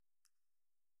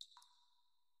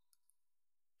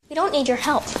We don't need your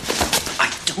help.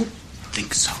 I don't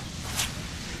think so.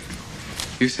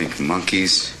 You think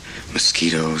monkeys,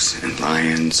 mosquitoes, and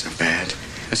lions are bad?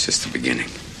 That's just the beginning.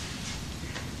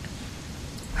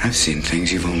 I've seen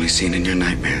things you've only seen in your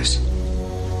nightmares.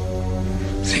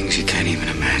 Things you can't even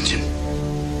imagine.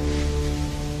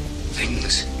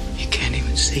 Things you can't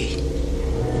even see.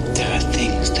 There are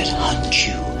things that hunt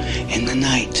you in the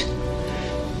night.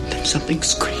 Then something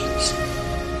screams.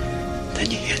 Then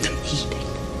you hear them eating.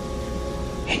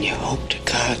 And you hope to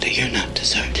God that you're not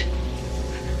dessert.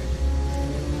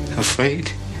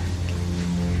 Afraid?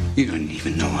 You don't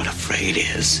even know what afraid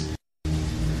is.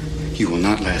 You will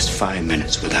not last 5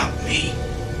 minutes without me.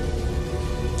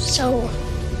 So,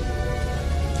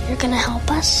 you're gonna help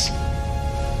us?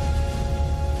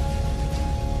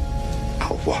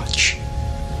 I'll watch.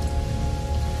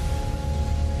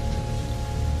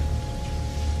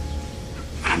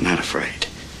 I'm not afraid.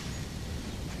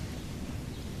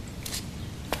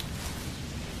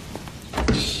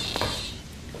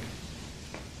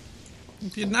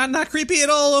 You're not creepy at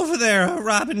all over there,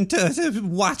 Robin, to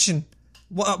watching.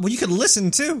 Well, you could listen,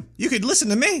 too. You could listen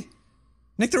to me.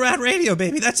 Nick the Rat Radio,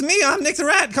 baby. That's me. I'm Nick the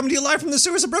Rat, coming to you live from the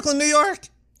sewers of Brooklyn, New York.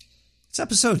 It's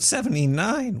episode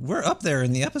 79. We're up there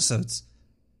in the episodes.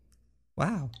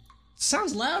 Wow.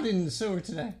 Sounds loud in the sewer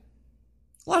today.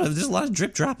 There's a lot of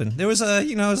drip dropping. There's a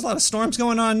lot of storms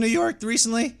going on in New York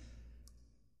recently.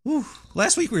 Whew.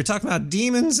 Last week we were talking about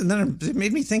demons, and then it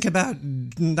made me think about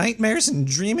nightmares and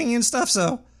dreaming and stuff.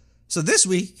 So this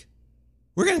week,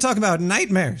 we're going to talk about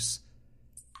nightmares.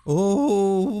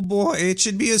 Oh boy, it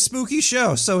should be a spooky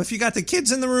show. So if you got the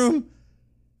kids in the room,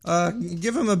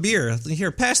 give them a beer.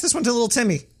 Here, pass this one to little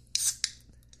Timmy.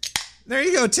 There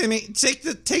you go, Timmy.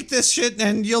 Take this shit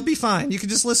and you'll be fine. You can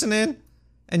just listen in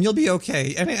and you'll be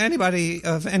okay. Anybody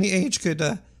of any age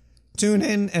could tune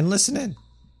in and listen in.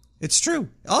 It's true.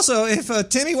 Also, if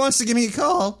Timmy wants to give me a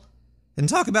call and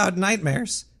talk about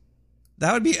nightmares,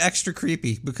 that would be extra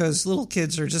creepy because little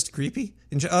kids are just creepy.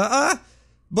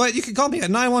 But you can call me at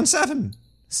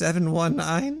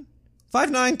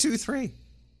 917-719-5923.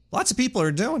 Lots of people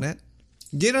are doing it.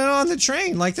 Getting on the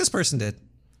train like this person did.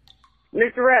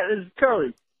 Nick the Rat, this is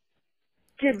Curly.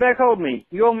 Get back hold of me.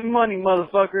 You owe me money,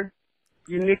 motherfucker.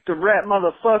 You Nick the Rat,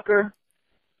 motherfucker.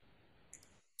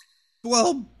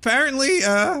 Well, apparently,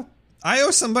 I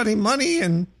owe somebody money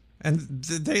and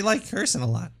they like cursing a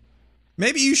lot.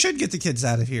 Maybe you should get the kids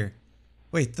out of here.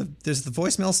 Wait, is the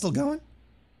voicemail still going?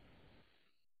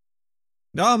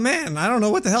 Oh man, I don't know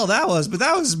what the hell that was, but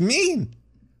that was mean.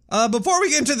 Before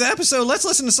we get into the episode, let's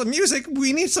listen to some music.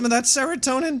 We need some of that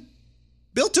serotonin.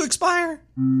 Built to expire.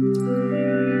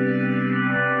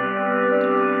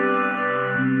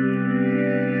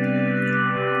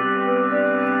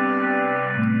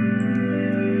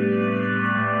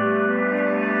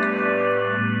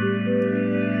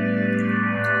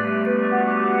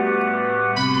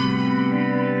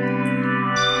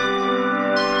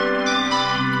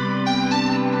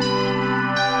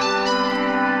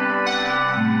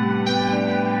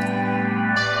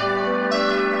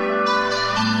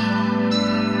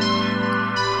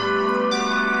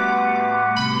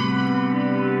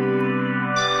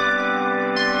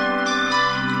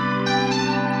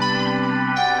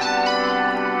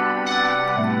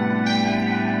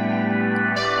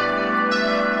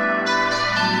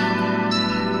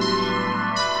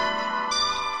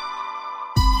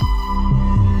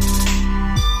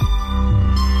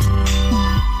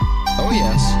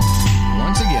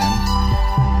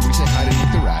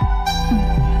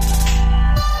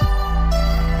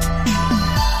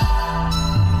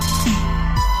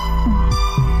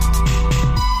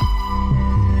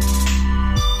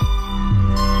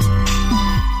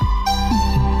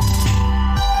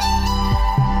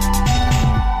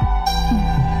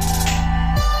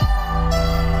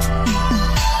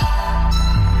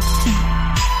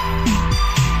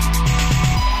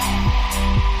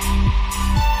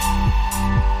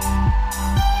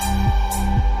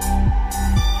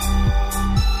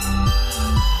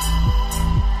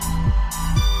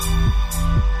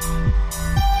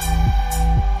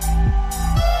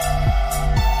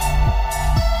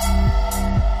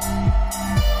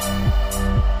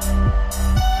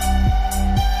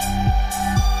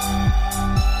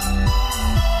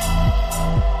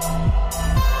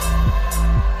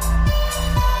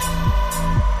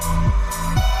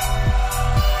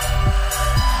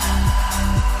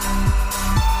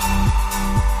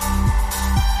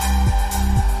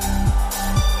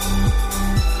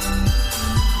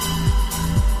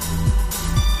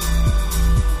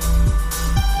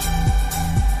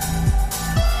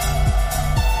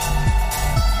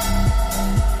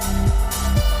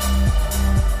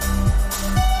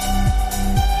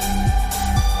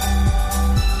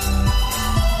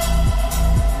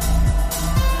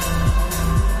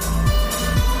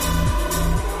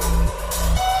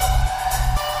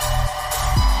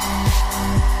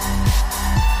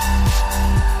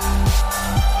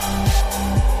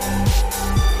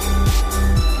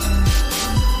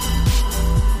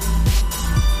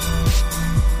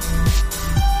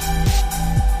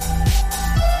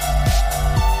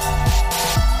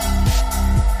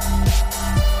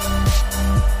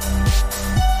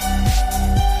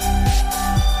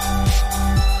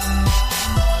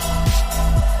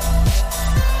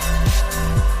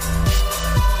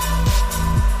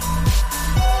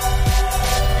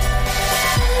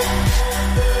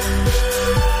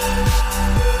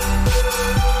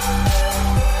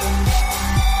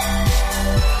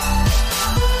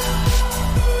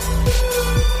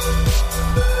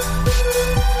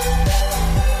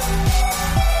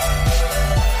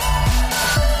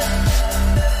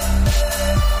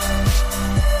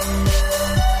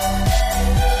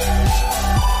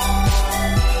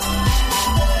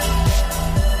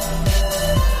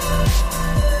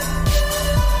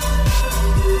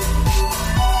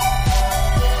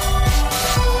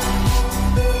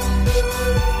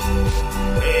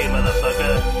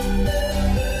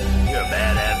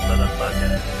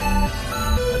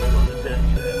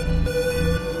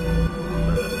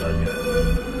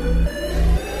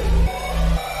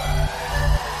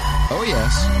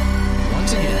 us.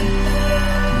 Once again,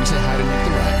 can we say hi to Nick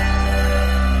the Rat?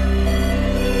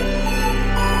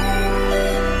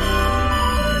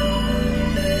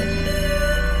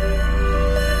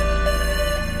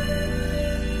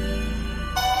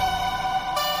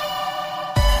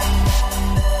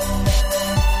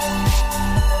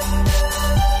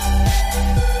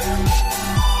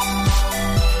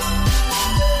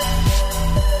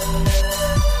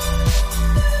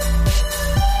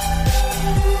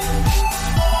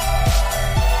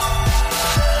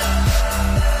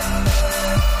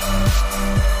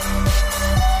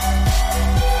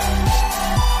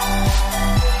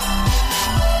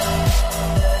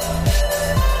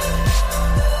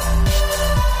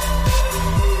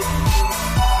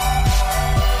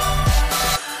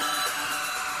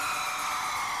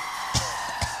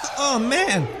 Oh,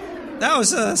 man. That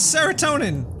was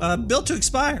Serotonin, Built to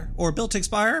Expire, or Built to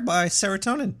Expire by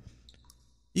Serotonin.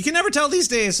 You can never tell these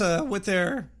days who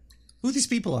these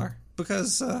people are,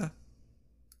 because I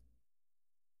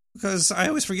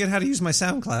always forget how to use my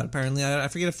SoundCloud, apparently. I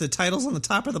forget if the title's on the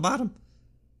top or the bottom.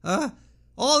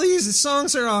 All these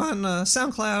songs are on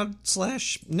SoundCloud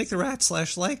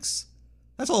 /NickTheRat/likes.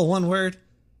 That's all one word.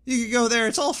 You can go there.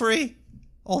 It's all free.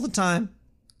 All the time.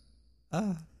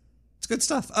 It's good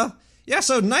stuff. Yeah,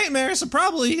 so nightmares are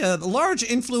probably large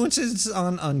influences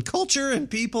on culture and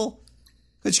people.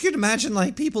 Because you could imagine,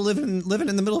 like, people living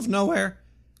in the middle of nowhere.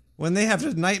 When they have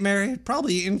a nightmare, it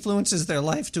probably influences their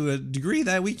life to a degree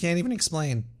that we can't even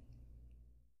explain.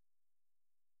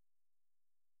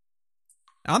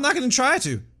 I'm not going to try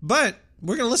to, but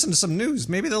we're going to listen to some news.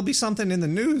 Maybe there'll be something in the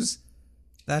news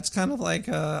that's kind of like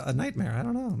a nightmare. I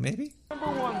don't know, maybe?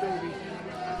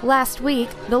 Last week,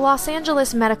 the Los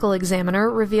Angeles Medical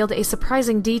Examiner revealed a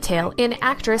surprising detail in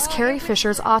actress Carrie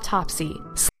Fisher's autopsy.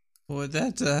 Well,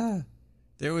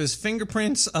 there was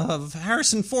fingerprints of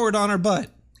Harrison Ford on her butt.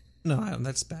 No,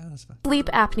 that's bad. Sleep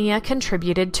apnea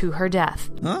contributed to her death.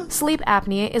 Huh? Sleep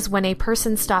apnea is when a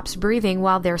person stops breathing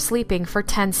while they're sleeping for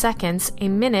 10 seconds, a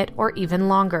minute, or even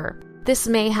longer. This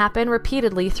may happen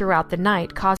repeatedly throughout the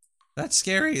night, causing... That's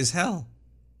scary as hell.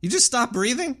 You just stop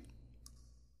breathing?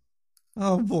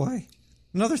 Oh boy.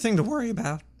 Another thing to worry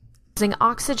about. Causing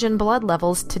oxygen blood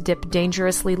levels to dip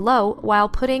dangerously low while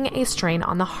putting a strain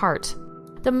on the heart.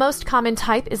 The most common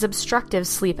type is obstructive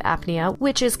sleep apnea,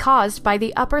 which is caused by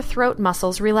the upper throat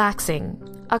muscles relaxing.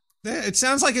 It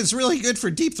sounds like it's really good for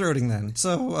deep throating then.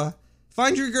 So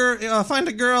find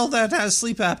a girl that has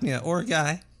sleep apnea, or a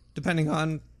guy, depending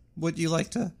on what you like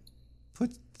to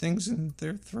put things in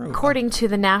their throat. According to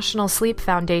the National Sleep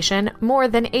Foundation, more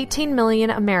than 18 million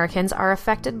Americans are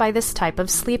affected by this type of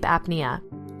sleep apnea.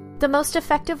 The most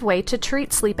effective way to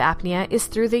treat sleep apnea is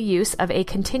through the use of a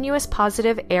continuous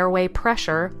positive airway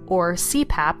pressure, or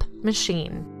CPAP,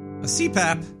 machine. A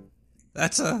CPAP?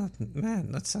 That's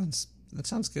man, that sounds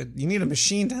good. You need a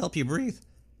machine to help you breathe.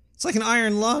 It's like an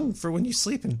iron lung for when you're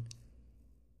sleeping.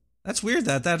 That's weird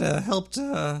that helped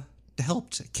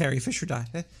Carrie Fisher die.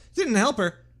 It didn't help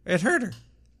her. It hurt her.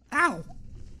 Ow!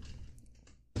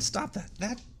 Stop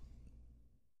that.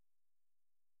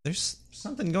 There's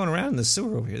something going around in the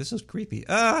sewer over here. This is creepy.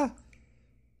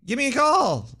 Give me a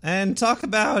call and talk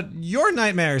about your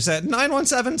nightmares at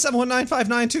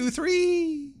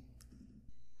 917-719-5923.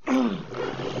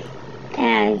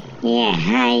 Yeah,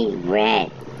 hi,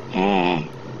 Brett.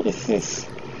 This is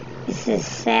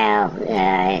Sal.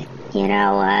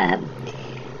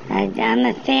 I'm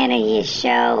a fan of your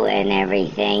show and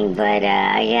everything, but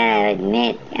I gotta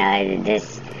admit,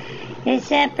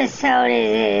 this episode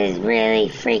is really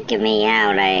freaking me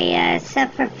out. I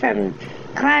suffer from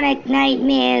chronic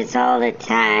nightmares all the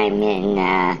time,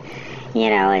 and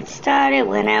it started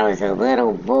when I was a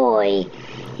little boy,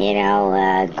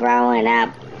 growing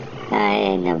up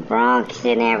in the Bronx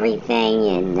and everything,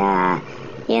 and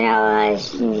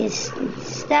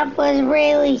stuff was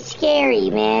really scary,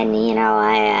 man.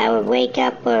 I would wake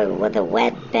up with a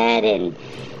wet bed and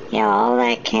all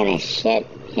that kind of shit,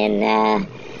 and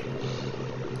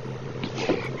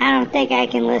I don't think I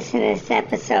can listen to this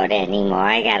episode anymore.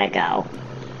 I gotta go.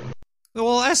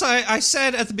 Well, as I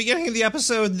said at the beginning of the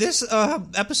episode, this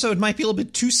episode might be a little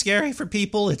bit too scary for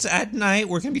people. It's at night.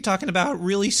 We're going to be talking about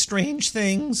really strange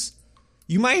things.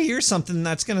 You might hear something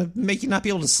that's going to make you not be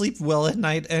able to sleep well at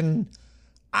night, and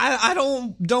I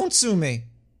don't sue me.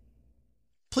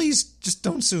 Please, just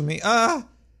don't sue me.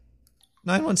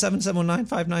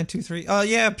 917-719-5923.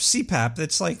 Yeah, CPAP.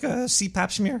 It's like a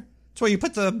CPAP smear. It's where you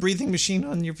put the breathing machine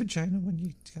on your vagina when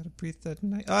you gotta breathe that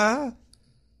night.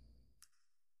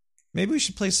 Maybe we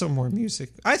should play some more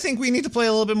music. I think we need to play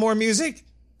a little bit more music.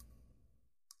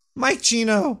 Mike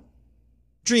Chino.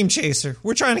 Dream Chaser.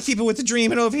 We're trying to keep it with the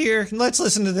dreaming over here. Let's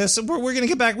listen to this. We're going to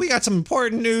get back. We got some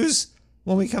important news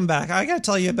when we come back. I got to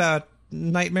tell you about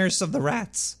Nightmares of the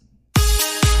Rats.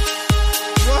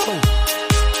 Whoa.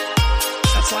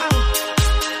 That's loud.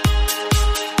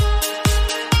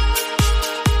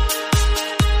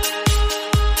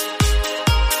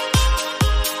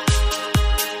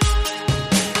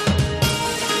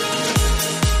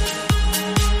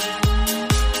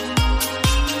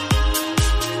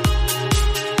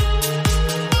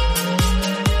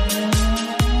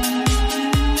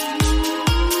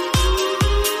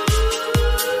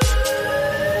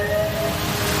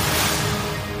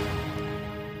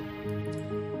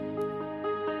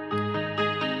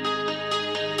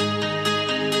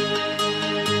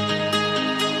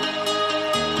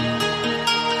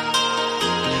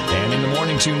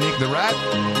 To Nick the Rat.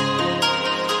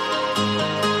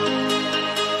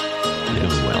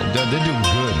 Yes, well, they're doing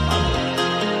good,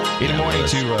 man. In the morning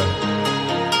to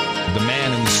the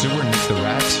man in the sewer, Nick the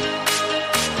Rat.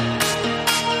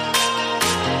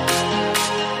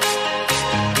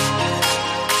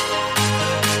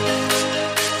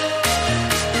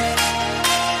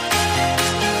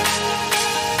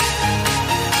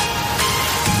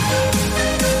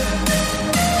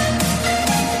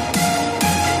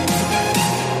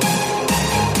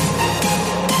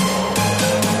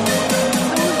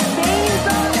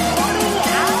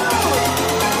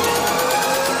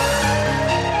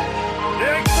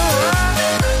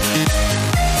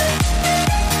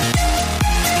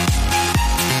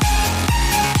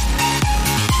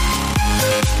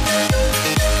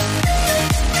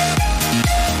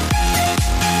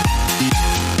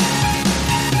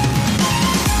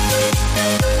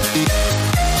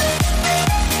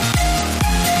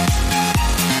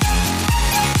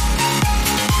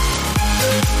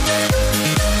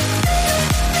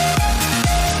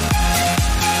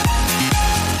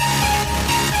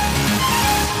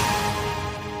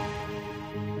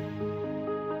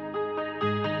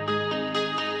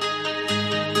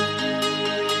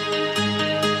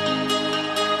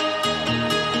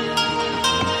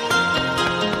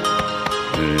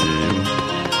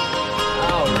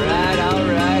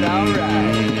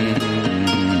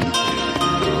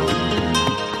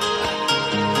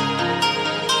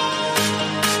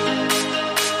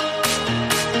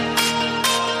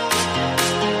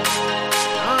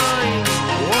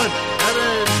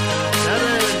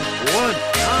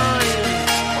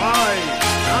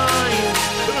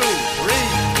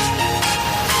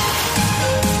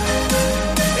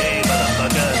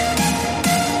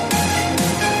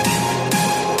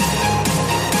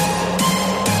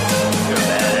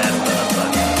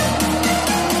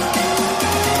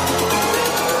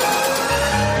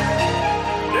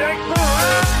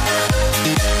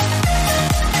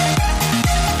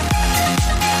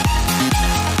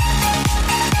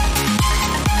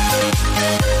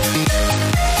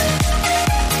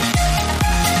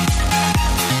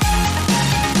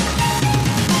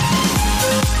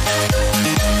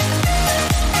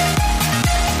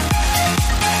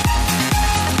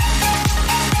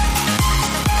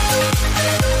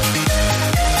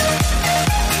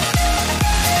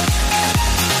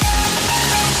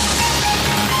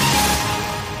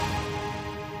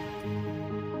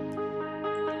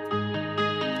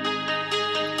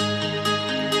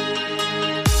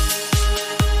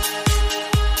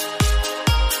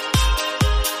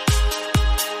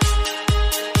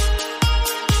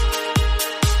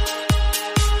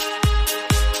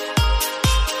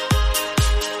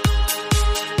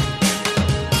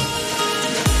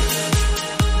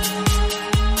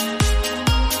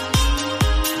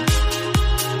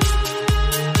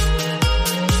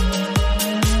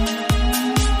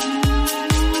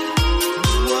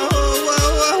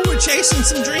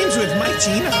 Some Dreams with Mike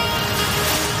Gino.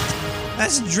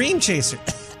 That's Dream Chaser.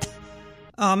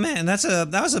 Oh man,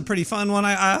 that was a pretty fun one.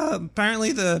 I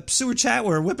apparently the sewer chat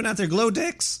were whipping out their glow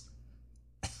dicks.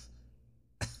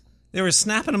 They were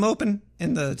snapping them open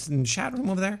in the chat room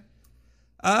over there.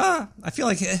 I feel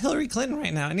like Hillary Clinton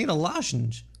right now. I need a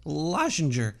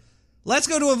lozenger. Let's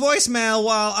go to a voicemail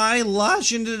while I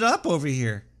lozenged it up over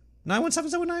here.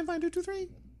 917-795-223.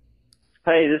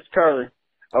 Hey, this is Charlie.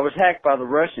 I was hacked by the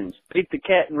Russians. Beat the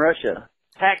cat in Russia.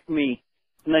 Hacked me.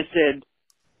 And they said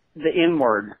the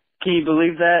N-word. Can you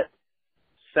believe that?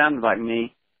 Sounded like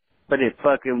me. But it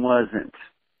fucking wasn't.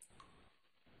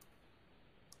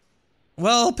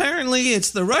 Well, apparently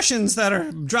it's the Russians that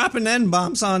are dropping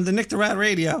N-bombs on the Nick the Rat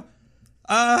radio.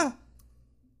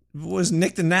 Was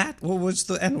Nick the Nat? What was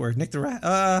the N-word? Nick the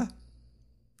Rat.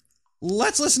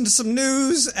 Let's listen to some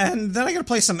news, and then I gotta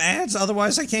play some ads,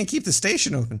 otherwise I can't keep the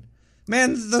station open.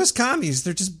 Man, those commies,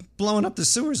 they're just blowing up the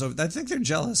sewers. I think they're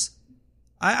jealous.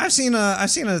 I've seen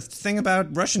a thing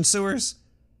about Russian sewers.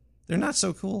 They're not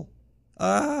so cool.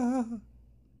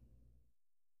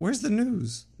 Where's the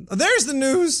news? Oh, there's the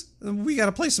news. We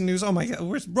gotta play some news. Oh my God.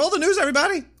 Roll the news,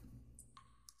 everybody.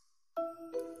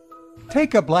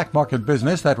 Take a black market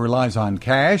business that relies on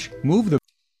cash, move the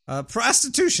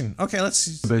prostitution. Okay, let's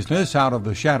see. Business out of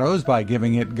the shadows by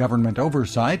giving it government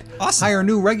oversight. Awesome. Hire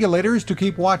new regulators to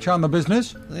keep watch on the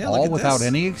business, Yeah, all look at without this.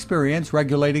 any experience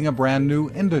regulating a brand new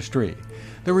industry.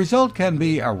 The result can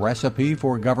be a recipe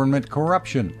for government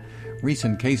corruption.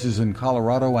 Recent cases in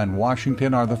Colorado and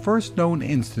Washington are the first known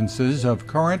instances of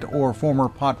current or former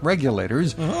pot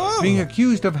regulators being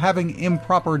accused of having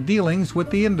improper dealings with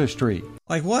the industry.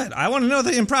 Like what? I want to know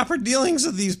the improper dealings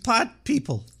of these pot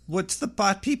people. What's the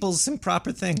pot people's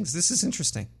improper things? This is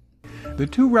interesting. The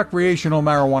 2 recreational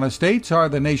marijuana states are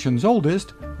the nation's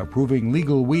oldest, approving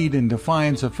legal weed in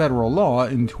defiance of federal law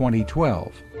in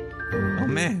 2012. Oh,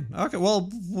 man. Okay, well,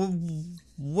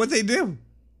 what'd they do?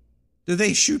 Do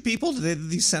they shoot people? Do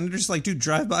these senators, do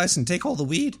drive-bys and take all the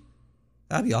weed?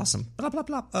 That'd be awesome. Blah, blah,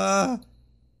 blah.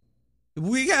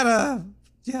 We gotta...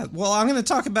 Yeah, well, I'm gonna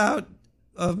talk about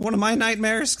one of my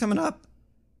nightmares coming up.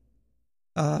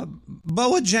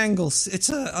 Boa Jangles. It's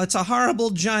a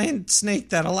horrible giant snake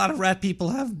that a lot of rat people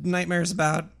have nightmares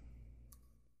about.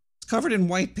 It's covered in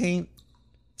white paint.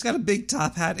 It's got a big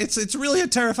top hat. It's really a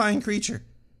terrifying creature.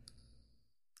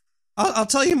 I'll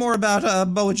tell you more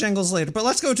about Boa Jangles later, but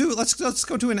let's go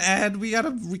to an ad. We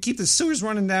gotta keep the sewers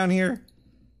running down here,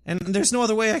 and there's no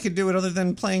other way I could do it other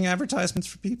than playing advertisements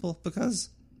for people because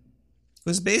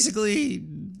basically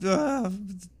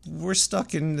we're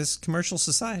stuck in this commercial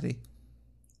society.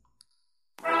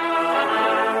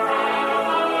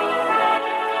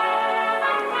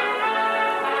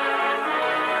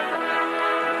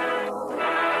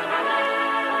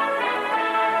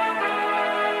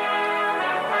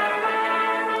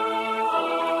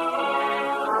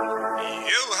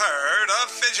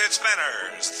 Fidget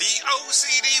spinners, the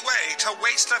OCD way to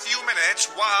waste a few minutes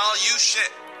while you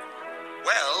shit.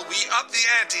 Well, we upped the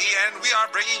ante and we are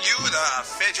bringing you the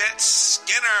Fidget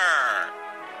Skinner.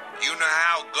 You know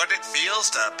how good it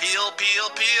feels to peel?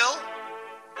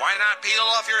 Why not peel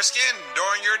off your skin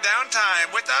during your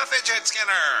downtime with the Fidget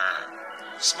Skinner?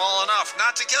 Small enough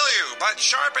not to kill you, but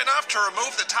sharp enough to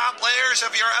remove the top layers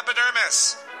of your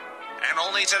epidermis. And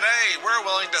only today, we're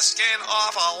willing to skin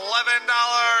off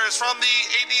 $11 from the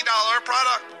 $80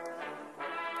 product.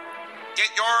 Get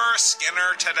your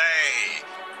Skinner today.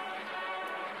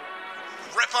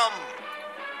 Rip them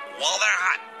while they're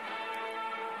hot.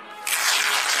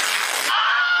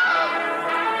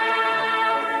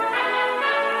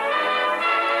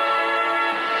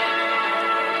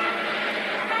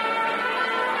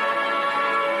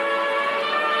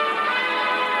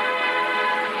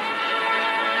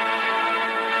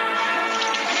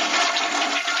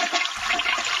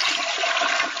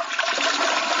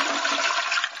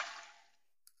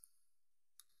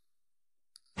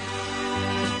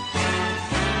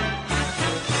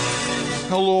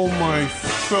 Hello, my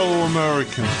fellow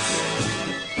Americans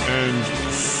and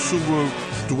sewer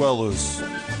dwellers.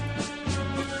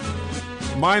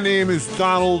 My name is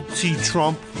Donald T.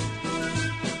 Trump,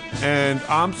 and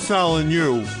I'm selling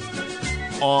you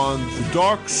on the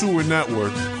Dark Sewer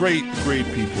Network. Great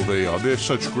people they are. They're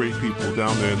such great people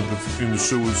down there in the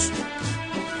sewers.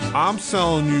 I'm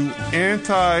selling you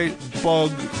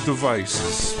anti-bug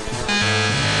devices.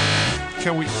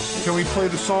 Can we play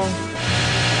the song?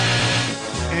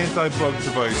 Anti-bug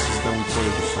devices, then we play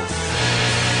the song.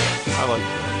 I like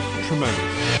that. Tremendous.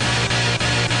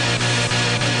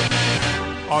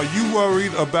 Are you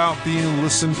worried about being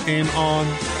listened in on,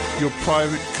 your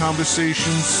private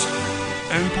conversations,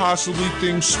 and possibly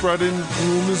things spreading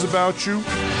rumors about you?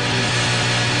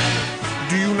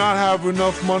 Do you not have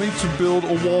enough money to build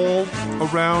a wall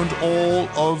around all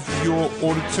of your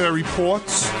auditory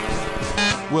ports?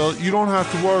 Well, you don't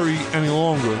have to worry any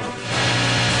longer.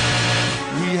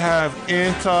 We have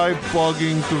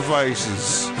anti-bugging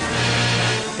devices.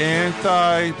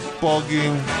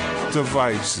 Anti-bugging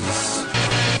devices.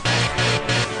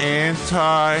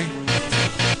 Anti-bugging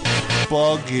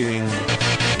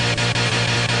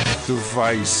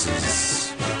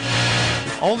devices.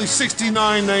 Only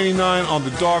 $69.99 on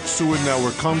the Dark Sewer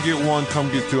Network. Come get one, come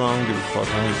get two. I don't give a fuck.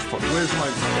 Where's my...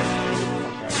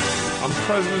 I'm the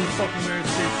president of the fucking United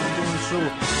States. I'm doing the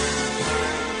sewer.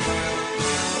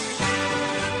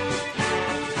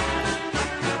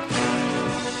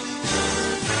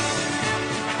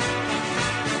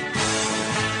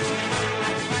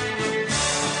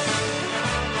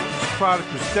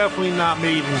 product is definitely not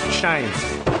made in China.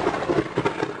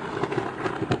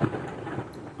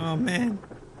 Oh, man.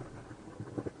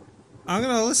 I'm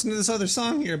going to listen to this other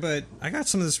song here, but I got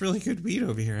some of this really good weed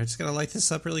over here. I just got to light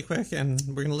this up really quick, and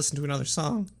we're going to listen to another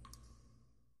song.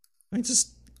 Let me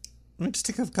just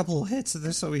take a couple of hits of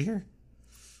this over here.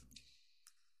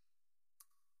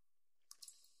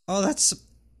 Oh, that's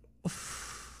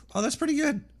pretty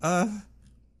good.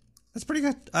 That's pretty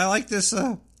good. I like this,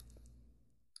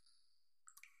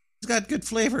 it's got good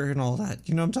flavor and all that.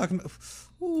 You know what I'm talking about?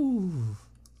 Ooh.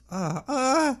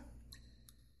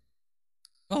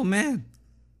 Oh, man.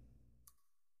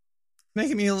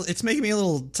 It's making me a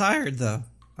little tired, though.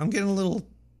 I'm getting a little...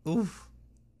 Ooh.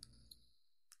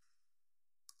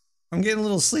 I'm getting a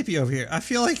little sleepy over here. I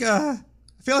feel like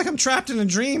I'm trapped in a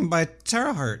dream by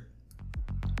Teraheart.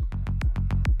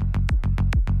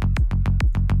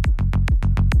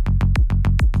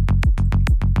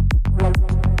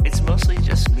 It's mostly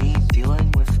just me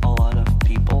dealing with a lot of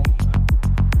people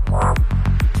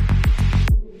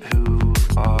who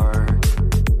are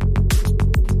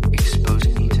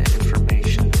exposing me to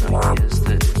information and ideas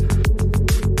that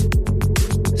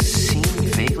seem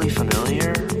vaguely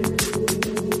familiar,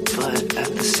 but at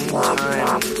the same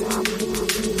time,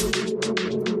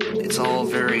 it's all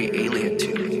very alien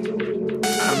to me.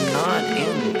 I'm not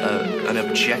in an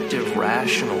objective,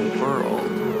 rational world.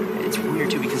 It's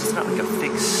weird too because it's not like a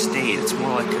fixed state. It's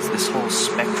more like this whole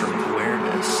spectrum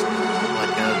awareness,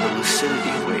 like the lucidity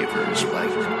waivers. Like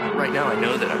right now, I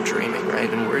know that I'm dreaming, right?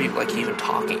 And we're like even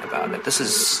talking about it. This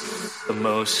is the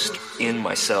most in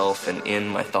myself and in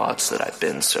my thoughts that I've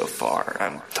been so far.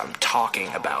 I'm talking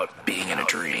about being in a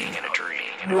dream.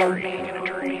 But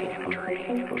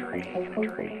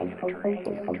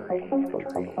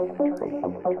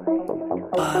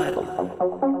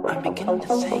I'm beginning to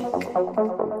think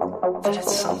that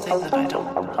it's something that I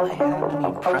don't really have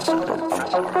any precedent for.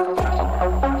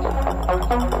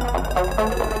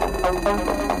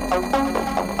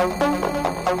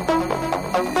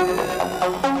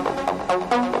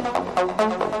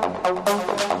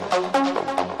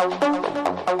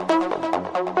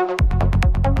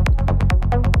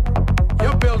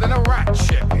 You're building a rat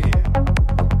ship here.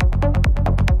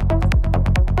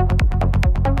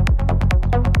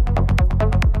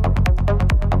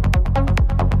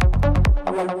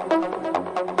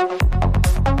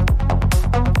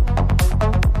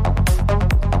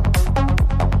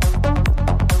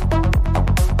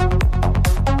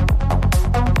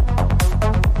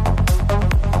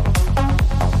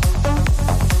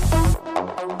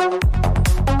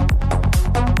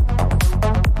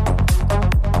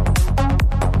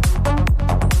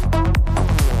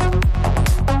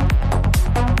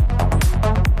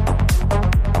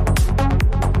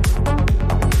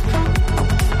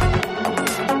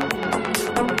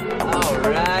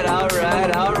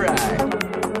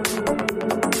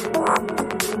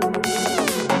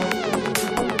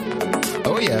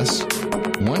 Yes,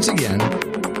 once again,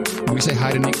 we say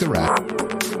hi to Nick the Rat.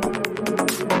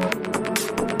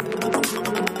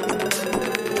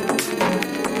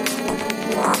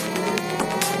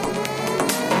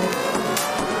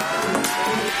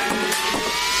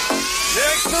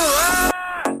 Nick the Rat!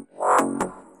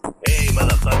 Hey,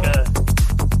 motherfucker.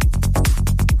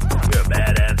 You're a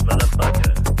badass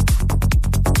motherfucker.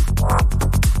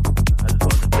 I just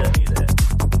wanted to tell you that.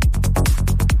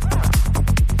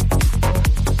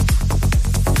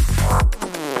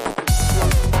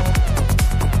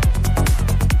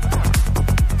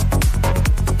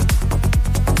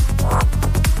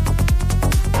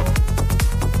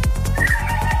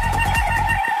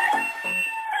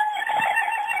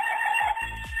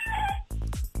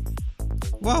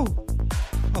 Whoa.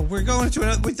 Oh, we're going to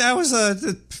another... That was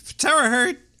the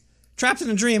Teraheart, Trapped in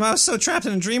a Dream. I was so trapped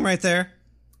in a dream right there.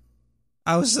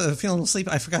 I was feeling asleep.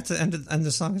 I forgot to end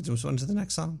the song. It was on to the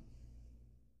next song.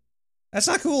 That's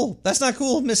not cool. That's not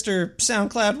cool, Mr.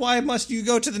 SoundCloud. Why must you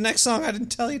go to the next song? I didn't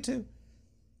tell you to.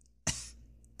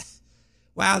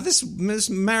 Wow, this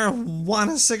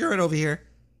marijuana cigarette over here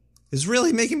is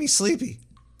really making me sleepy.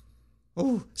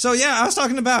 Oh, so yeah, I was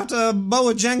talking about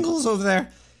Boa Jengles over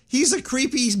there. He's a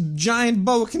creepy giant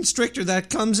boa constrictor that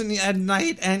comes in at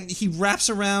night and he wraps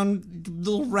around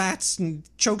little rats and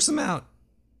chokes them out.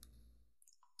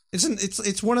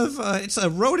 It's a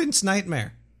rodent's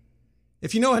nightmare.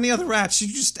 If you know any other rats, you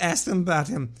just ask them about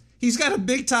him. He's got a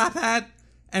big top hat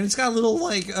and it's got little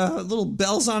little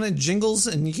bells on it, jingles,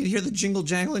 and you can hear the jingle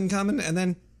jangling coming, and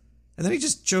then he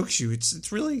just chokes you.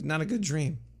 It's really not a good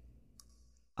dream.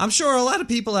 I'm sure a lot of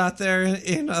people out there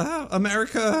in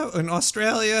America and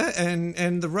Australia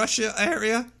and the Russia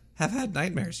area have had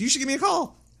nightmares. You should give me a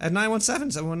call at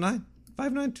 917-719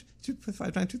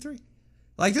 5923.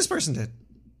 Like this person did.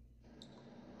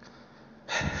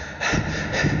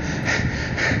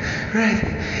 Right,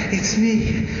 it's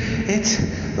me. It's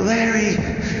Larry.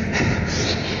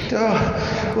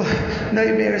 Oh, well,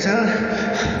 nightmares, huh?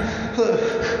 Look,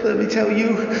 let me tell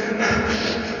you,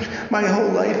 my whole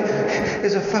life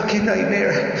is a fucking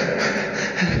nightmare.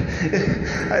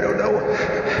 I don't know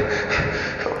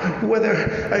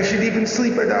whether I should even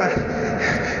sleep or not,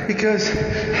 because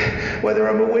whether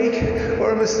I'm awake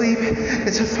or I'm asleep,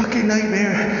 it's a fucking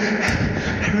nightmare.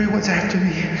 Everyone's after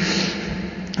me.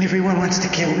 Everyone wants to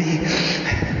kill me.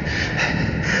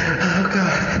 Oh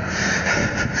God.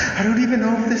 I don't even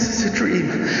know if this is a dream.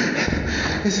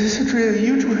 Is this a dream?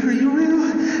 Are you real?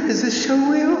 Is this show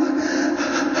real?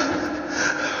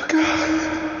 Oh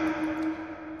God.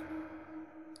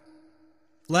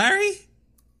 Larry?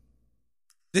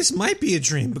 This might be a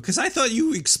dream, because I thought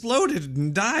you exploded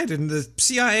and died and the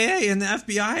CIA and the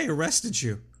FBI arrested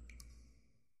you.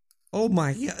 Oh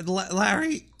my God.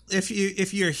 Larry,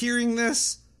 if you're hearing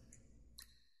this,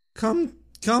 come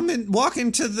and walk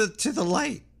into the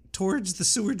light towards the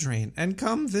sewer drain and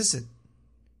come visit.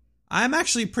 I'm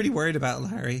actually pretty worried about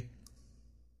Larry.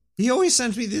 He always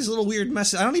sends me these little weird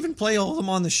messages. I don't even play all of them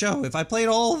on the show. If I played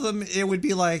all of them, it would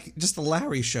be like just the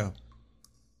Larry show.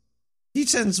 He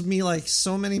sends me like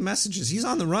so many messages. He's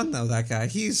on the run though, that guy.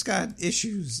 He's got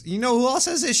issues. You know who else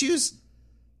has issues?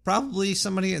 Probably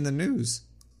somebody in the news.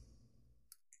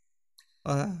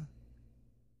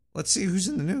 Let's see who's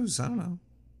in the news. I don't know.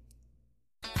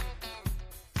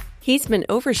 He's been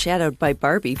overshadowed by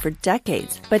Barbie for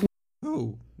decades, but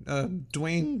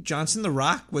Dwayne Johnson, The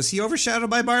Rock, was he overshadowed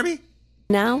by Barbie?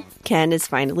 Now, Ken is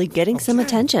finally getting some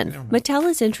attention. Mattel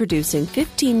is introducing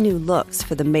 15 new looks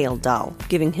for the male doll,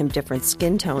 giving him different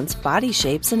skin tones, body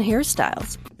shapes, and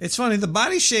hairstyles. It's funny, the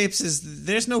body shapes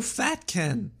there's no fat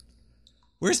Ken.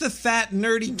 Where's the fat,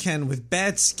 nerdy Ken with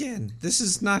bad skin? This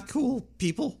is not cool,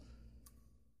 people.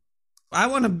 I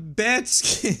want a bad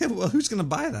skin. Well, who's going to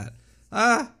buy that?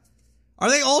 Are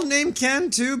they all named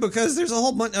Ken, too? Because there's a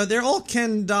whole bunch... they're all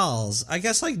Ken dolls. I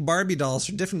guess like Barbie dolls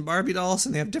are different Barbie dolls,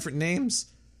 and they have different names.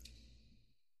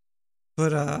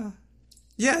 But,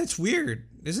 yeah, it's weird,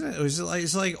 isn't it?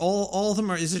 It's like all of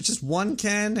them are... Is it just one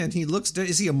Ken, and he looks...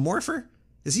 Is he a morpher?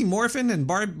 Is he morphing and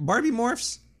Barbie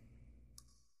morphs?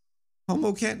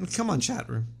 Homo Ken? Come on, chat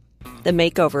room. The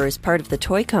makeover is part of the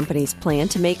toy company's plan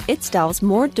to make its dolls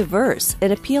more diverse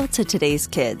and appeal to today's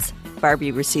kids.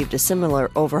 Barbie received a similar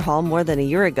overhaul more than a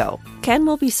year ago. Ken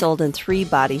will be sold in 3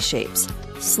 body shapes: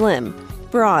 slim,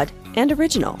 broad, and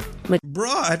original.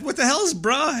 Broad? What the hell is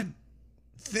broad?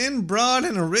 Thin, broad,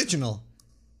 and original.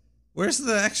 Where's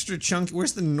the extra chunky?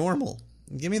 Where's the normal?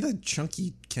 Give me the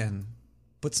chunky Ken.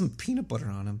 Put some peanut butter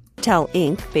on him. Mattel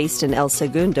Inc., based in El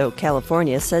Segundo,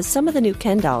 California, says some of the new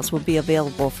Ken dolls will be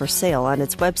available for sale on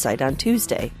its website on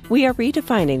Tuesday. We are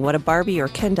redefining what a Barbie or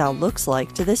Ken doll looks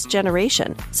like to this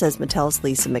generation, says Mattel's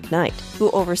Lisa McKnight,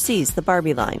 who oversees the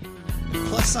Barbie line.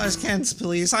 Plus size Kens,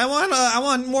 please. I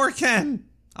want more Ken.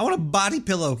 I want a body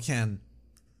pillow Ken,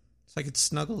 so I could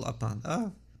snuggle up on.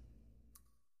 Is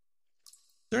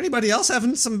there anybody else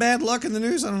having some bad luck in the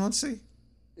news? I don't know. Let's see.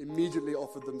 Immediately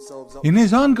offered themselves up. In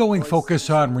his ongoing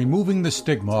focus on removing the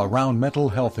stigma around mental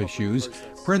health issues,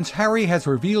 Prince Harry has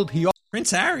revealed he... Prince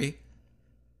Harry?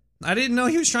 I didn't know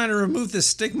he was trying to remove the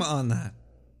stigma on that.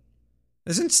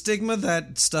 Isn't stigma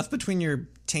that stuff between your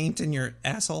taint and your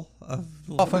asshole?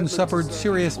 Often suffered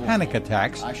serious panic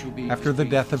attacks after the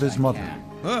death of his mother.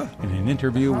 In an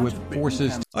interview with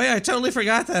Forces... Oh yeah, I totally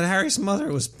forgot that Harry's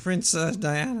mother was Prince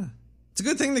Diana. It's a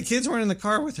good thing the kids weren't in the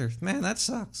car with her. Man, that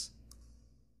sucks.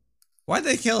 Why'd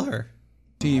they kill her?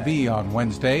 TV on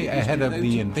Wednesday, ahead of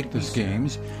the Invictus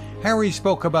Games, Harry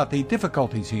spoke about the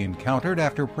difficulties he encountered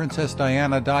after Princess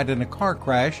Diana died in a car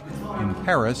crash in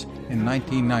Paris in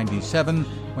 1997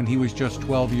 when he was just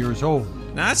 12 years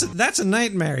old. Now that's a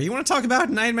nightmare. You want to talk about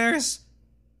nightmares?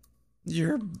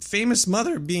 Your famous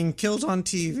mother being killed on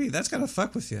TV. That's gotta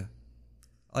fuck with you.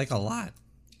 Like a lot.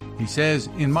 He says,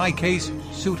 in my case,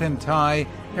 suit and tie,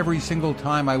 every single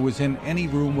time I was in any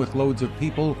room with loads of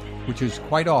people, which is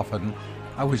quite often,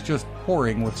 I was just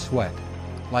pouring with sweat.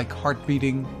 Like heart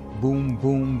beating, boom,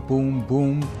 boom, boom,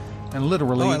 boom, and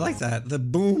literally... Oh, I like that. The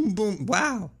boom, boom.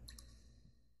 Wow.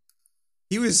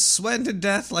 He was sweating to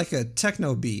death like a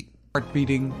techno beat. Heart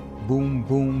beating, boom,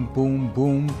 boom, boom,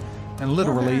 boom, and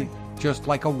literally just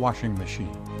like a washing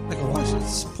machine. Like a washing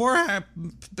machine. Poor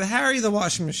Harry the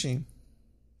washing machine.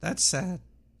 That's sad.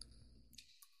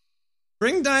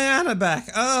 Bring Diana back.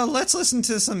 Let's listen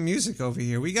to some music over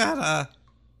here. We got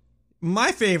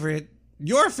my favorite,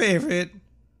 your favorite,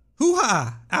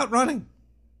 Hoo-Ha, Outrunning.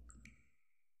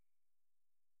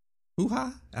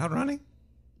 Hoo-ha? Out running?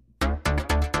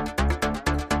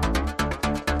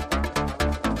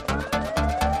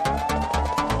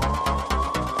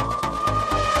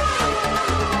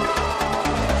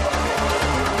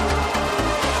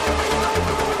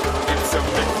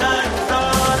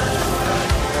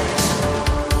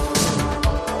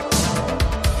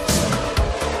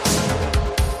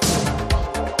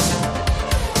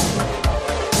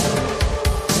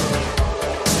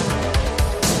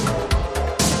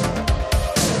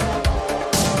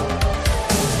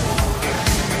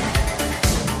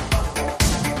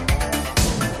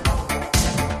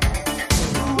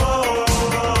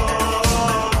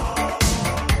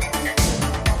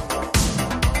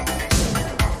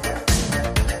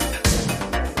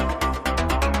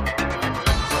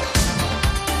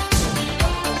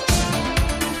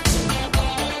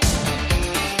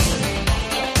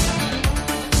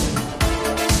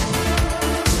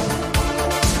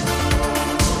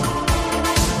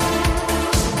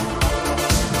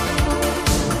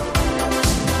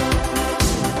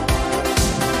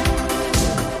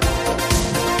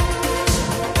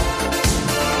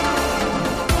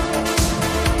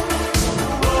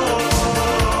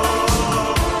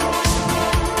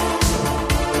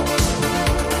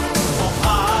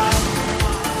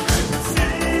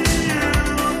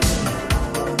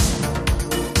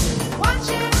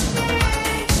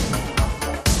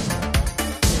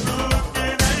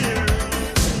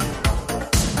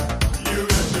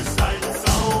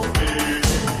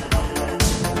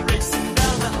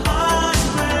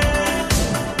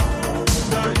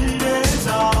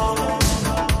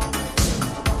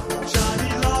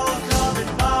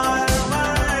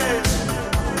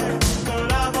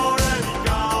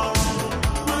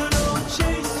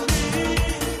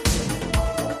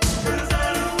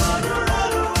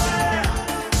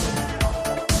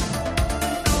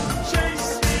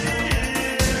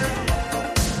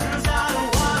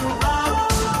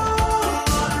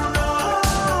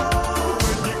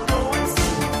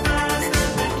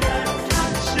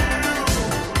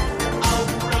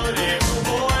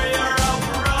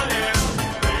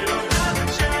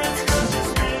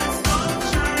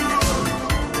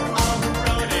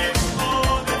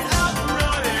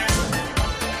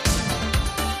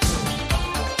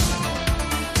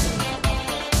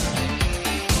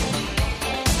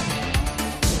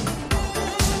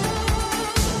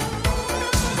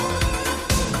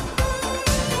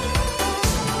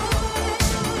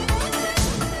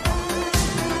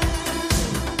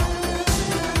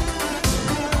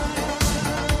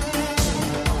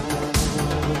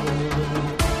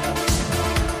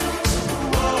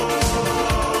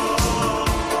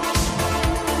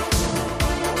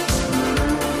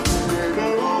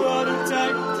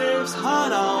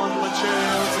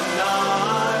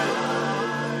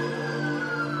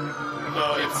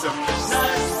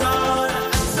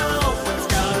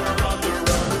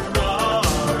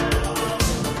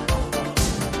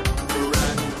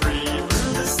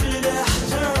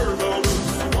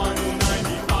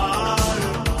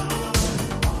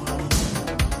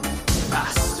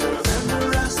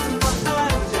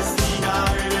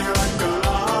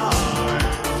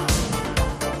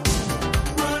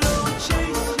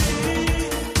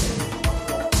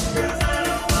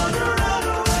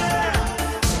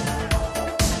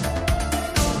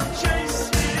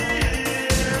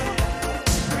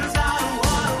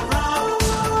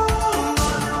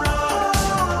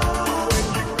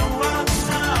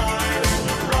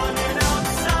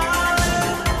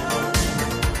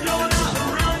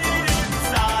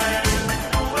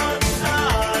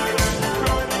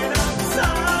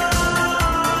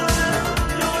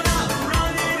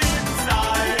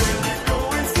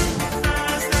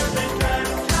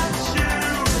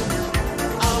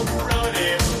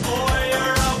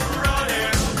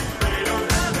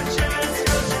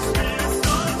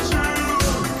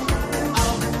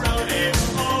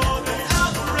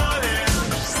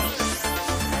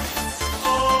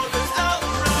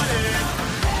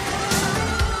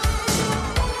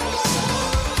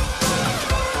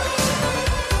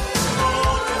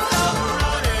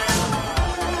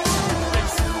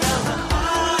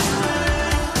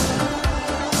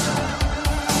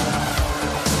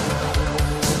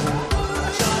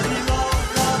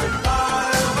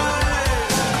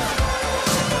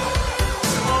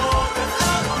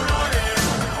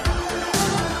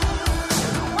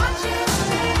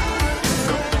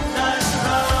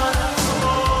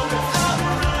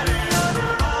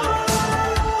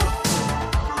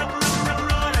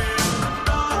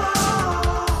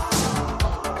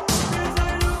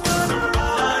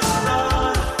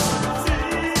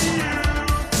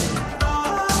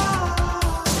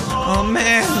 Oh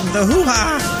man, the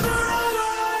hoo-ha!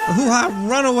 Hoo-ha,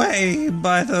 Runaway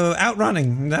by the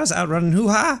Outrunning. That's Outrunning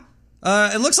Hoo-ha.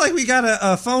 It looks like we got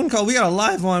a phone call. We got a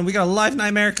live one. We got a live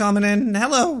nightmare coming in.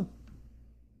 Hello.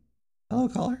 Hello,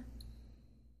 caller.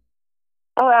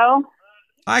 Hello.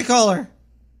 Hi, caller.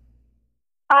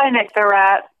 Hi, Nick the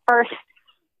Rat. First,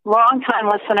 long-time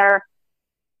listener.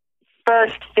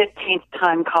 First, 15th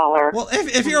time caller. Well,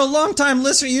 if you're a long-time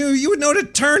listener, you would know to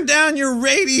turn down your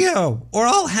radio, or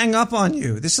I'll hang up on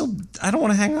you. I don't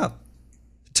want to hang up.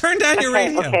 Turn down your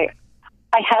radio. Okay.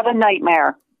 I have a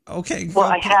nightmare. Okay. Well,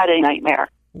 I had a nightmare,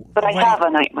 but I have a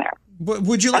nightmare.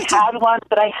 Would you like I had one,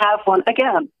 but I have one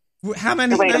again. How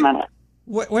many? Wait a minute.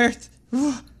 Where?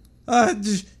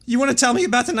 You want to tell me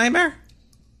about the nightmare?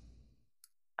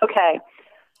 Okay.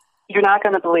 You're not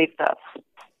going to believe this.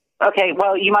 Okay,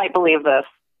 well, you might believe this.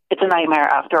 It's a nightmare,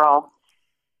 after all.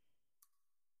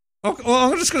 Okay,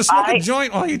 well, I'm just going to smoke a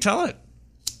joint while you tell it.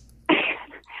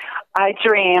 I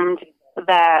dreamed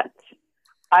that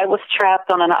I was trapped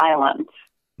on an island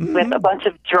with a bunch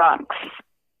of drunks.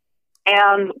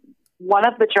 And one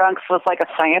of the drunks was like a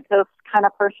scientist kind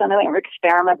of person. They were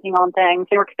experimenting on things.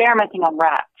 They were experimenting on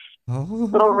rats.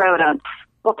 Little rodents.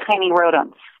 Little tiny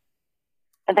rodents.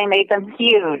 And they made them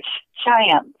huge,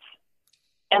 giant.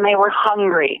 And they were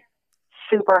hungry.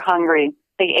 Super hungry.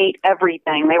 They ate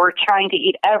everything. They were trying to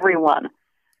eat everyone.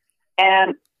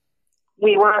 And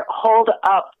we were holed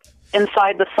up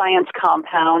inside the science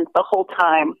compound the whole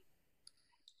time.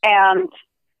 And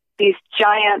these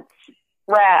giant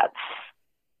rats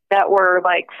that were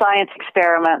like science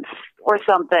experiments or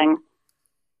something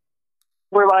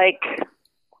were like,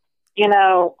 you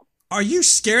know... Are you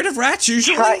scared of rats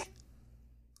usually?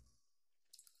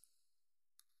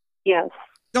 Yes.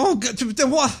 Oh,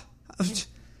 then what?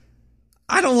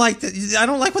 I don't like that. I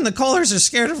don't like when the callers are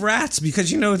scared of rats because,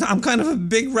 you know, I'm kind of a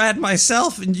big rat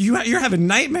myself, and you're having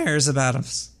nightmares about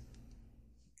us.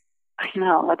 I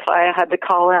know. That's why I had to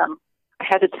call in. I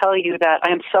had to tell you that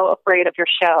I am so afraid of your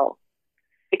show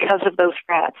because of those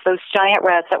rats, those giant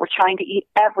rats that were trying to eat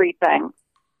everything.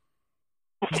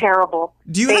 It's terrible.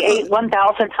 They ate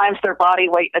 1,000 times their body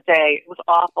weight a day. It was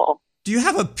awful. Do you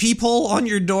have a peephole on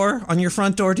your door, on your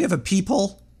front door? Do you have a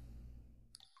peephole?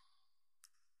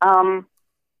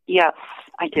 Yes,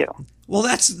 I do. Well,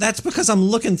 that's because I'm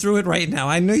looking through it right now.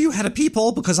 I knew you had a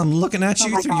peephole because I'm looking at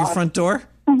you through your front door.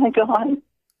 Oh my God.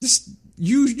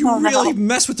 You really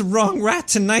mess with the wrong rat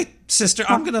tonight, sister.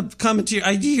 I'm going to come into your...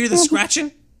 Do you hear the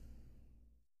scratching?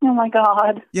 Oh my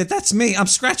God. Yeah, that's me. I'm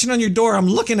scratching on your door. I'm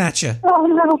looking at you. Oh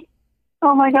no.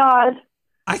 Oh my God.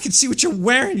 I can see what you're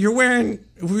wearing. You're wearing...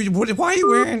 Why are you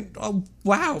wearing... Oh,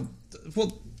 wow.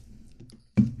 Well,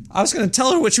 I was going to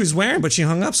tell her what she was wearing, but she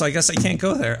hung up, so I guess I can't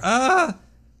go there.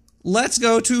 Let's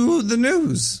go to the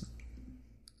news.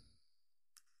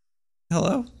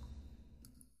 Hello?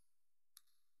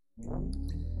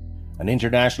 An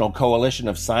international coalition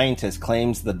of scientists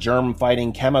claims the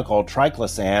germ-fighting chemical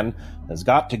triclosan has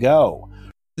got to go.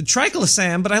 The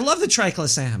triclosan? But I love the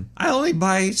triclosan. I only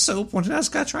buy soap when it's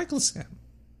got triclosan.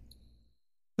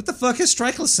 What the fuck is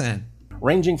triclosan?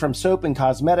 Ranging from soap and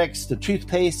cosmetics to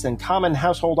toothpaste and common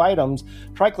household items,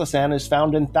 triclosan is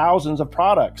found in thousands of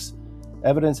products.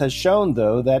 Evidence has shown,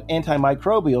 though, that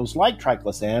antimicrobials like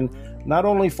triclosan not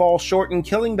only fall short in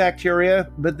killing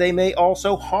bacteria, but they may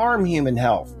also harm human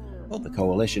health. Well, the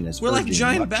coalition is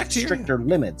urging much stricter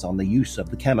limits on the use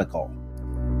of the chemical.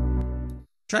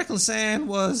 Triclosan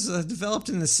was developed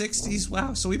in the 60s.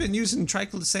 Wow, so we've been using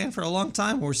triclosan for a long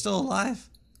time. We're still alive.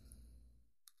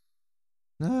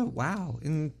 Oh, wow.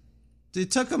 And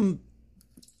it took them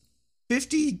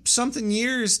 50-something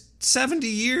years, 70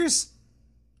 years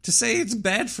to say it's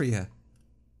bad for you.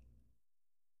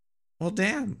 Well,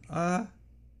 damn.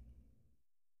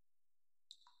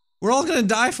 We're all going to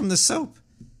die from the soap.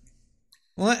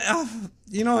 Well,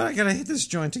 you know what? I got to hit this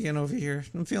joint again over here.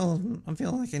 I'm feeling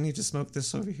like I need to smoke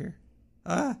this over here.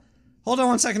 Hold on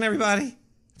one second, everybody. I'm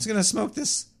just going to smoke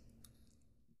this.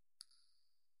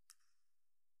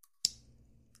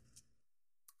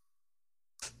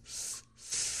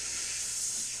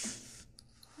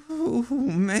 Oh,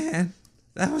 man.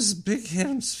 That was a big hit.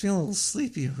 I'm just feeling a little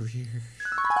sleepy over here.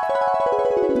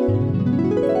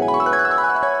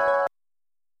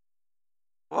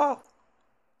 Whoa.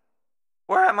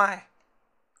 Where am I?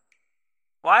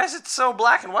 Why is it so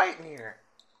black and white in here?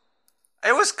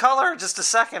 It was color just a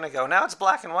second ago. Now it's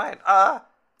black and white.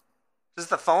 Does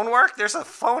the phone work? There's a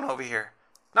phone over here.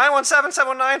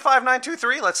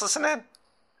 917-719-5923. Let's listen in.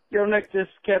 Yo, Nick, this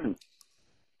is Kevin.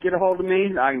 Get a hold of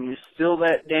me. I can just seal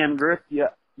that damn drip you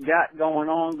got going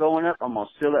up. I'm going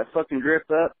to seal that fucking drip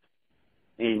up,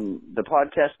 and the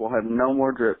podcast will have no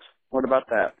more drips. What about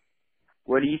that?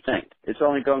 What do you think? It's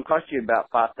only going to cost you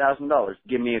about $5,000.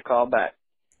 Give me a call back.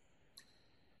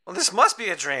 Well, this must be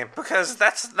a dream, because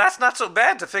that's not so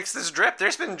bad to fix this drip.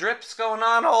 There's been drips going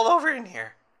on all over in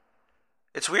here.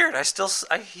 It's weird.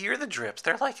 I hear the drips.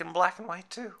 They're like in black and white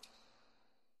too.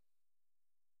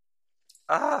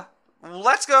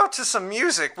 Let's go to some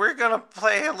music. We're gonna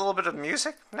play a little bit of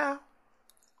music now.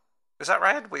 Is that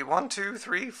right? Wait, 1, 2,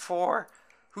 3, 4.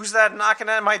 Who's that knocking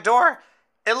at my door?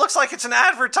 It looks like it's an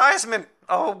advertisement.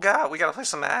 Oh God, we gotta play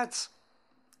some ads.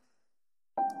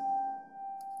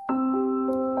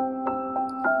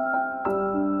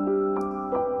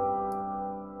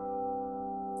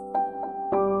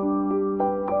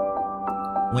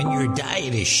 When your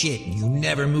diet is shit and you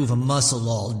never move a muscle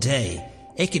all day,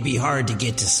 it can be hard to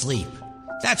get to sleep.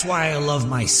 That's why I love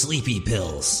my sleepy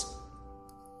pills.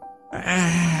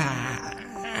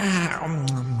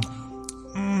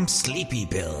 Sleepy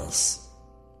pills.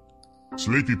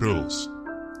 Sleepy pills.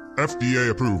 FDA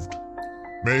approved.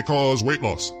 May cause weight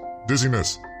loss,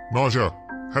 dizziness, nausea,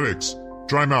 headaches,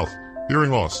 dry mouth,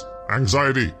 hearing loss,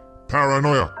 anxiety,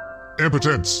 paranoia,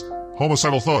 impotence,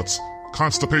 homicidal thoughts,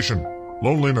 constipation,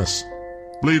 loneliness,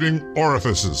 bleeding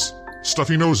orifices,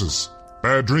 stuffy noses,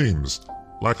 bad dreams,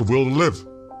 lack of will to live,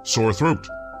 sore throat,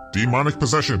 demonic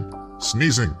possession,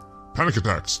 sneezing, panic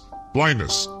attacks,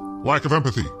 blindness, lack of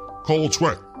empathy, cold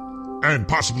sweat, and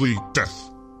possibly death.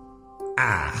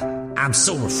 I'm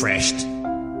so refreshed.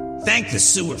 Thank the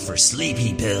sewer for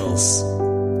sleepy pills.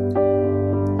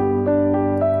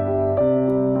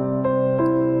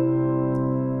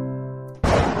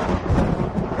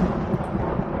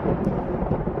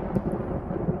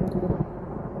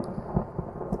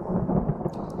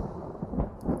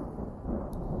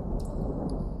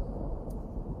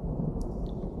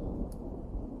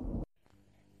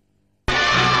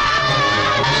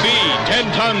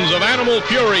 Tons of animal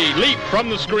fury leap from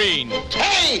the screen.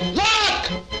 Hey, look!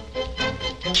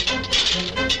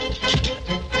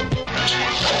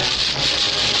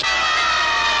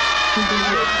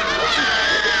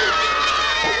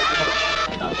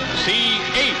 See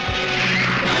ape.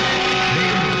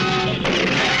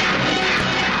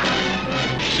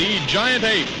 See giant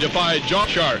ape defy jaw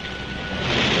shark.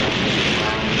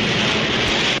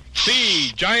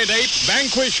 See giant ape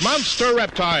vanquish monster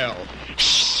reptile.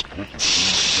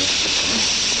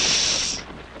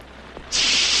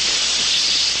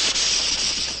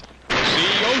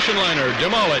 Ocean liner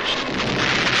demolished.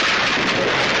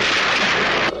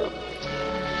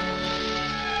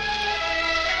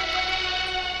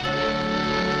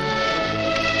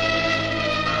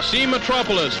 See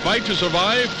Metropolis fight to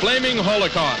survive flaming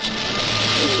holocaust.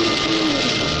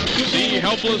 See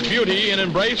helpless beauty in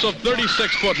embrace of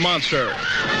 36-foot monster.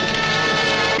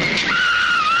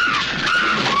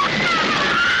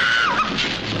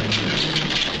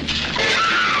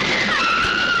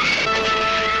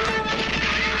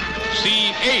 See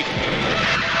ape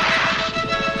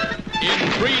in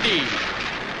 3D.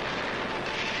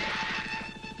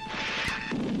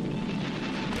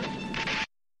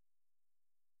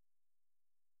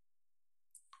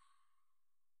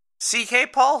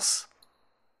 CK Pulse.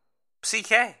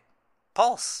 CK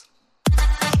Pulse.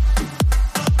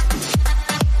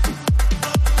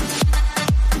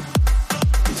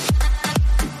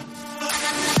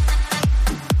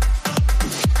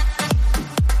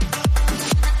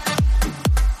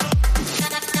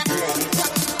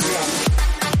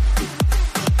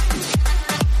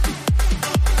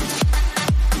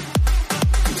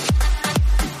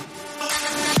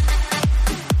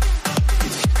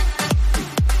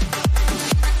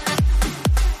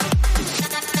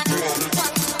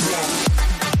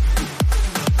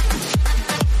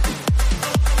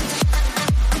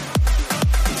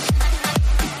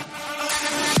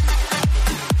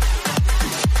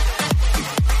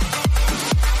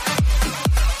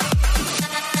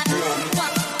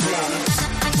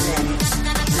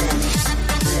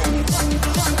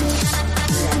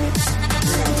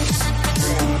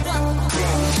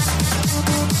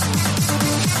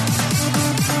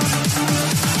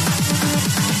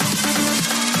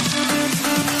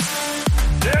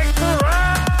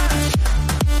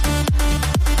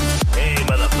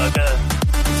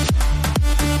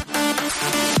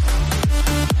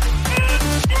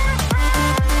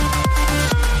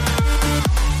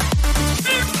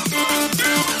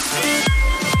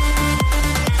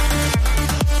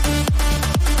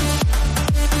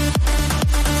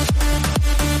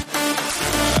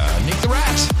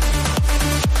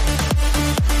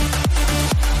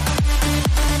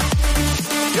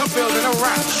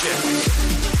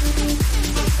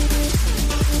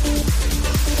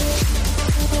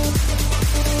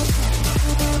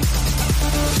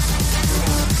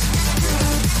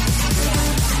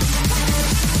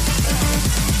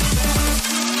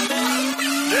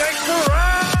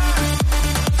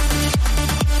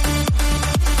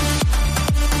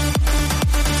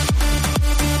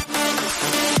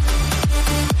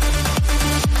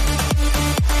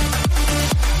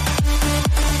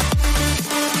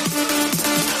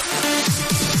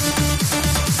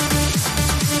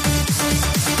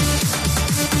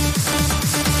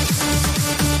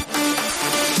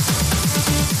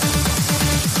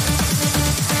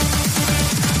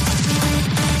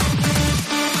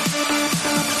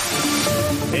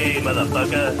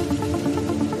 motherfucker.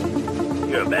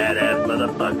 You're a badass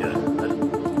motherfucker.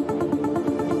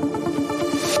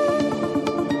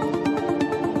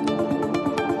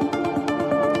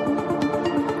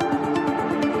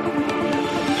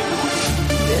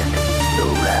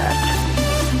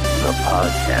 The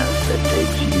podcast that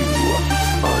takes you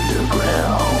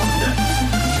underground.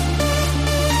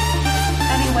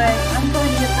 Anyway, I'm going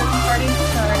to get this party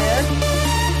started.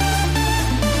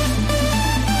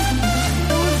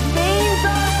 Those veins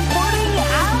are putting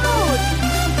out!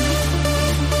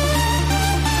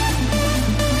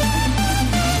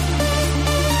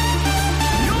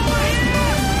 You're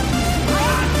here!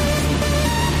 Run!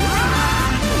 Run!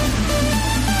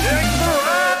 Take the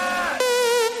run!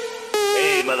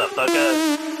 Hey, motherfucker.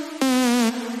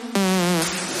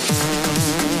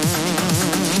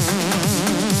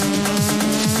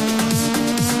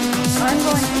 I'm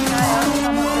going to try out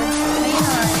some of this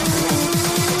canine.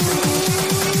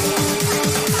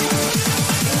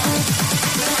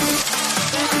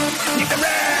 Get the rat!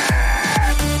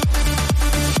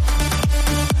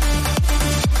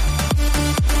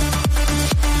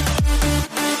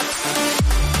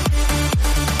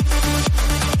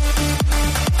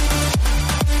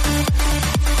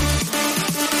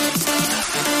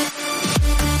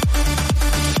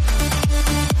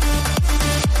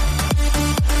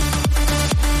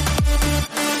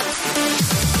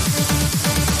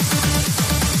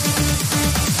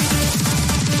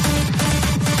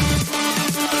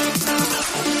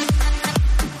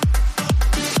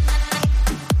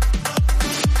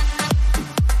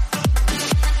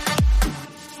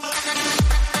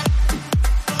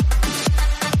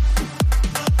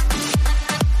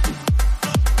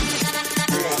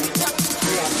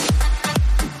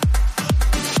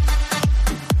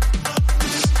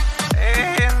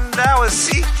 And that was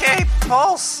CK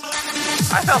Pulse.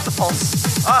 I felt the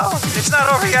pulse. Oh, it's not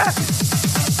over yet.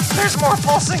 There's more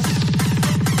pulsing.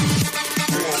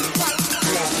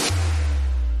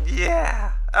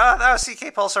 Yeah. That was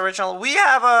CK Pulse original. We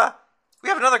have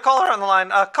another caller on the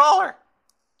line. Caller.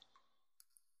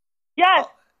 Yes.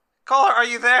 Caller, are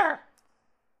you there?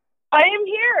 I am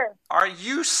here. Are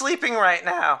you sleeping right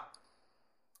now?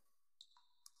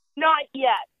 Not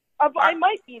yet. I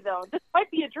might be, though. This might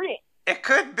be a dream. It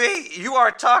could be. You are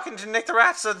talking to Nick the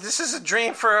Rat, so this is a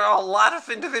dream for a lot of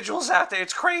individuals out there.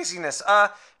 It's craziness.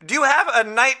 Do you have a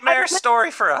nightmare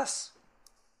story for us?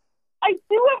 I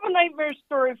do have a nightmare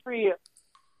story for you.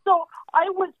 So I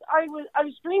was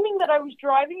dreaming that I was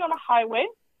driving on a highway,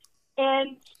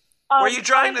 and were you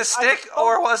driving the stick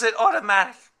or was it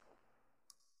automatic?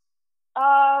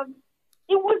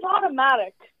 It was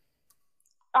automatic.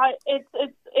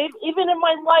 Even in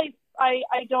my life,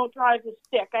 I don't drive a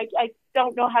stick. I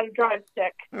don't know how to drive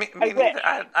stick. Me neither.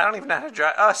 I don't even know how to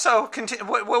drive. So continue.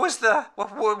 What was the?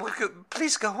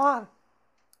 Please go on.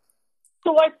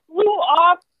 So I flew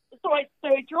off. So I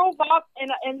drove off,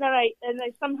 and then I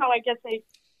somehow I guess I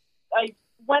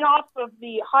went off of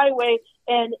the highway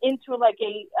and into like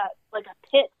a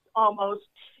pit almost,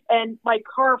 and my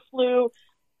car flew.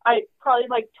 I probably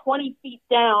like 20 feet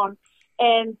down,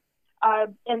 and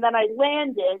then I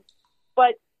landed.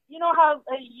 But you know how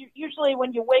usually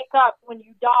when you wake up, when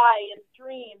you die in a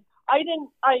dream, I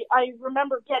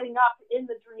remember getting up in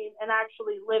the dream and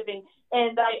actually living,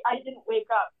 and I didn't wake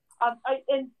up.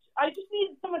 I just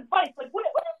needed some advice. Like, what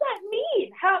does that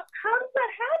mean? How does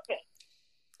that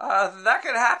happen? That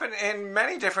could happen in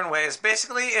many different ways.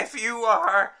 Basically, if you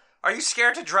are you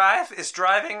scared to drive? Is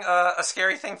driving a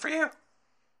scary thing for you?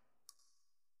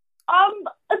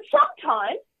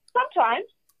 Sometimes.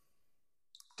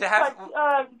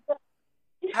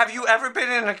 Have you ever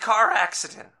been in a car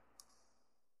accident?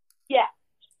 Yeah.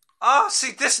 Oh,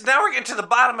 see, now we're getting to the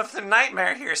bottom of the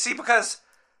nightmare here. See, because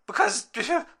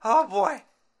oh boy,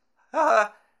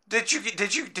 did you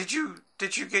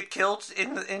get killed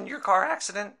in your car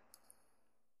accident?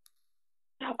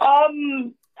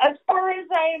 As far as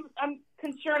I'm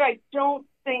concerned, I don't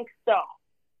think so.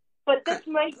 But this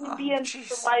might be into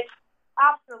the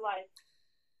afterlife.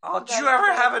 Oh, did you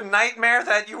ever have a nightmare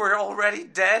that you were already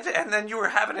dead and then you were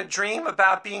having a dream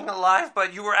about being alive,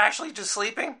 but you were actually just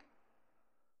sleeping?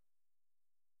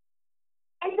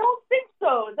 I don't think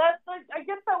so. I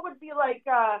guess that would be like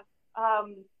I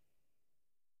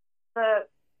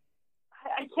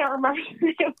can't remember the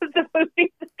name of the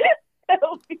movie.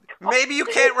 Maybe you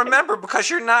can't remember because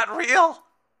you're not real.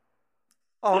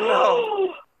 Oh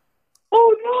no.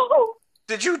 Oh no.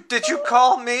 Did you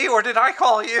call me or did I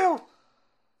call you?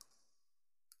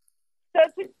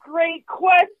 That's a great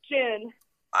question.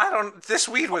 This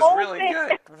weed was really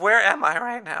good. Where am I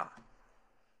right now?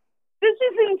 This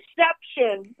is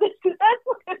Inception. That's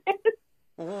what it is.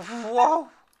 Whoa.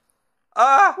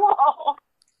 Whoa.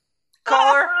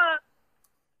 Caller?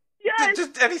 Yes.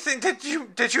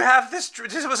 Did you have this,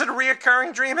 was it a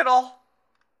reoccurring dream at all?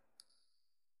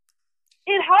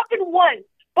 It happened once,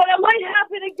 but it might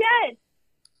happen again.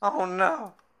 Oh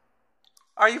no.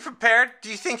 Are you prepared? Do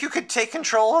you think you could take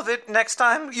control of it next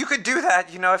time? You could do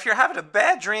that, if you're having a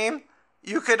bad dream,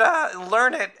 you could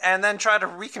learn it and then try to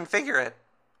reconfigure it.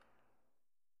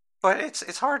 But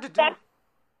it's hard to do.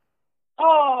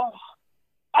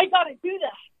 I gotta do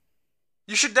that.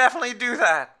 You should definitely do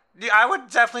that. I would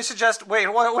definitely suggest... Wait,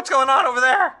 what's going on over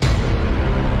there?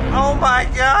 Oh my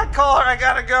god, caller, I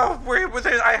gotta go.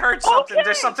 I heard something. Okay.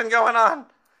 There's something going on.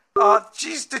 Oh,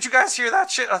 jeez, did you guys hear that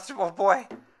shit? Oh boy.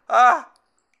 I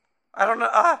don't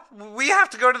know. We have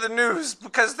to go to the news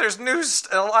because there's news,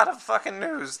 a lot of fucking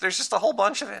news. There's just a whole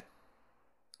bunch of it.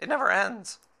 It never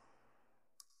ends.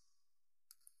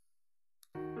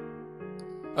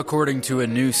 According to a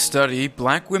new study,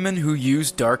 black women who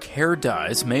use dark hair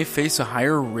dyes may face a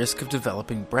higher risk of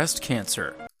developing breast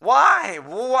cancer. Why?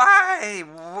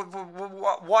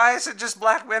 Why is it just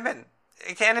black women?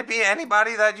 Can't it be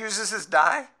anybody that uses this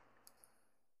dye?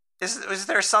 Is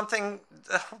there something...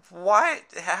 Why?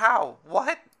 How?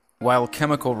 What? While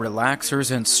chemical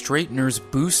relaxers and straighteners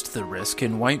boost the risk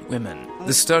in white women.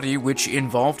 The study, which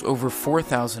involved over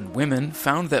 4,000 women,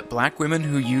 found that black women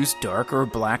who used dark or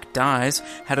black dyes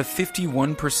had a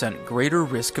 51% greater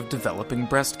risk of developing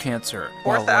breast cancer.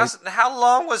 4,000? How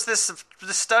long was the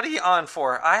study on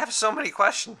for? I have so many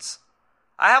questions.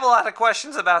 I have a lot of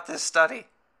questions about this study.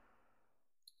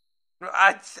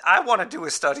 I want to do a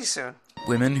study soon.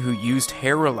 Women who used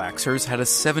hair relaxers had a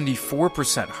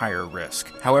 74% higher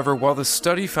risk. However, while the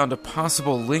study found a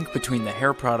possible link between the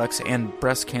hair products and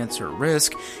breast cancer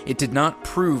risk, it did not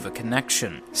prove a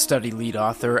connection. Study lead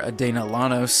author Adena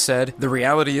Lanos said, "The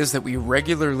reality is that we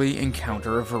regularly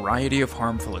encounter a variety of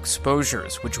harmful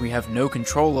exposures, which we have no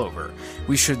control over.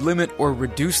 We should limit or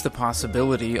reduce the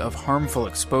possibility of harmful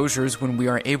exposures when we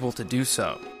are able to do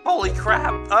so." Holy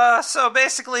crap. So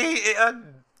basically,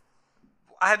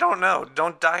 I don't know.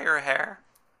 Don't dye your hair.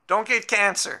 Don't get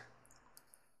cancer.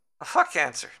 Fuck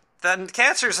cancer. Then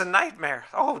cancer's a nightmare.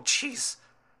 Oh, jeez.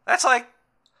 That's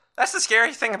the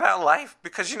scary thing about life,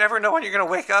 because you never know when you're going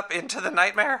to wake up into the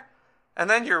nightmare, and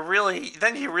then you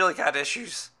really got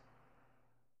issues.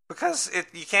 Because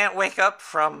you can't wake up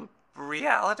from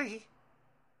reality.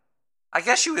 I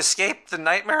guess you escape the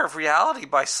nightmare of reality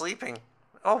by sleeping.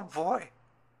 Oh, boy.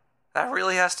 That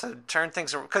really has to turn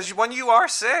things around. Because when you are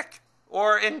sick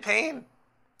or in pain,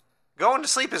 going to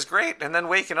sleep is great, and then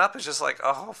waking up is just like,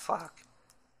 oh, fuck.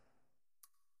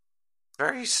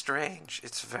 Very strange.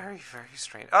 It's very, very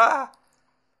strange.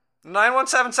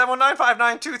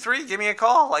 917-719-5923. Give me a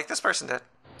call like this person did.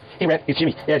 Hey, Red, it's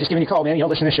Jimmy. Yeah, just giving you a call, man.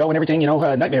 Listen to the show and everything,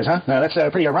 nightmares, huh? That's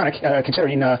pretty ironic,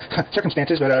 considering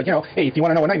circumstances, but, hey, if you want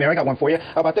to know a nightmare, I got one for you.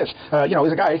 How about this?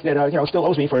 There's a guy that, still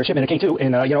owes me for a shipment of K2,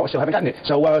 and, I still haven't gotten it.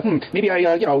 So, maybe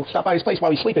I, stop by his place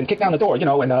while he's sleeping, kick down the door,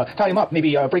 and tie him up,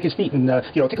 maybe break his feet and,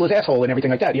 tickle his asshole and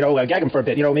everything like that, gag him for a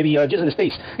bit, maybe jizz in his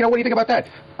face. What do you think about that?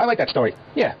 I like that story.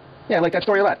 Yeah, I like that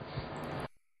story a lot.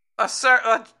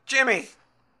 Sir, Jimmy,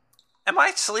 am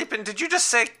I sleeping? Did you just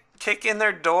say kick in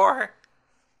their door?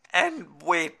 And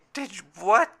wait,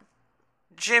 what?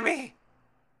 Jimmy,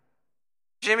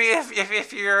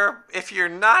 if you're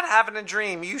not having a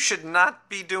dream, you should not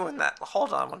be doing that.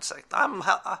 Hold on one second. I'm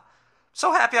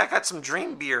so happy I got some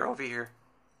dream beer over here.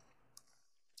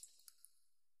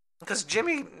 Because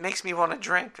Jimmy makes me want to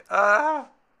drink. I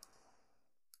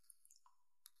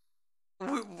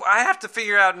have to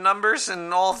figure out numbers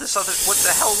and all this other... What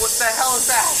the hell is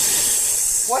that?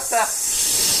 What the...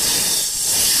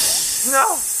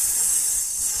 No!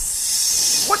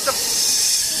 What the...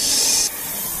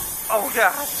 Oh,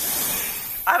 God.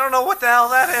 I don't know what the hell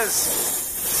that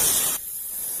is.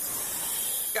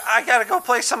 I gotta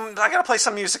play some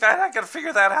music. I gotta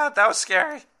figure that out. That was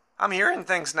scary. I'm hearing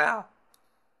things now.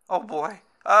 Oh, boy.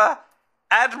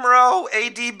 Admiro,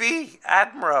 ADB.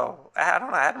 Admiro. I don't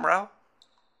know, Admiro.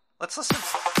 Let's listen.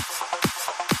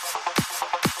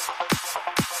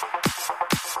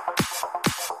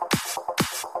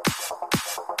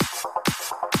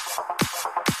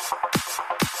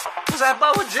 Was that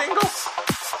Boa Jingles?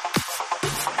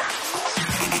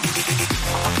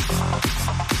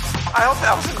 I hope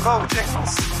that wasn't Boa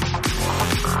Jingles.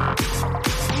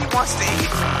 He wants to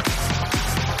eat me.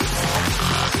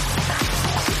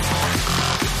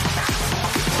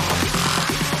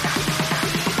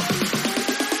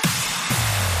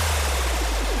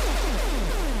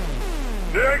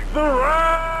 Nick the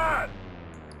Rat!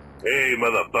 Hey,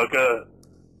 motherfucker.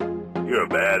 You're a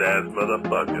badass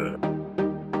motherfucker.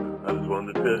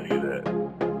 wanted to tell you that.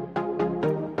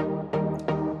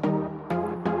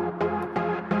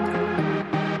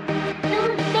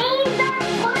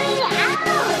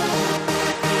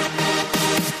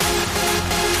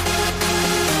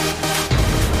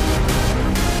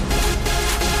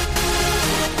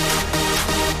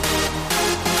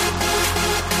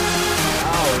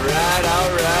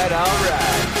 All right.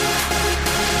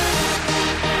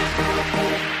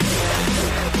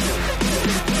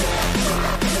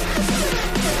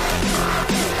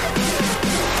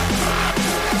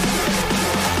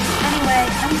 Anyway,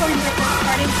 I'm going to get this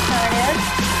party started.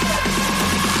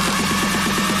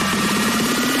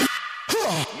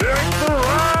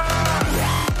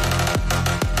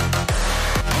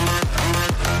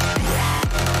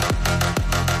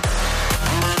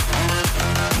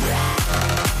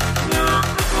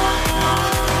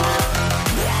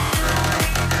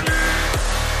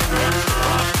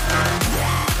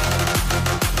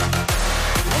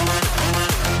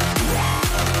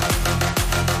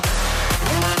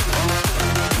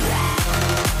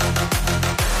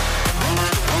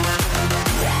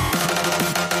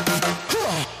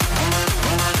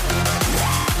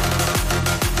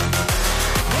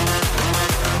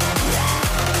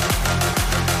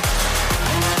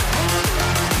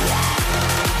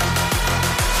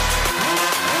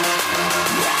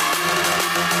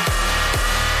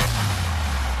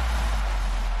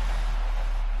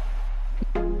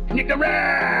 Nick the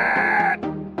Rat!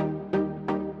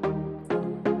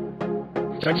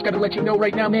 So I just gotta let you know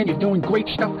right now, man, you're doing great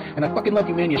stuff, and I fucking love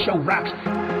you, man. Your show rocks.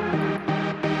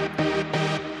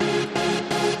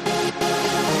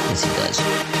 Yes, he does.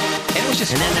 And it was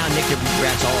just. And then now Nick the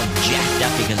Rat's all jacked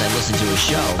up because I listened to his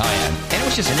show. Oh yeah. And it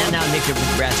was just. And then now Nick the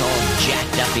Rat's all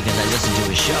jacked up because I listened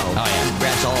to his show. Oh yeah.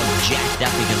 Rat's all jacked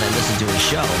up because I listened to his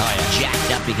show. Oh yeah.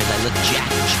 Jacked up because I listened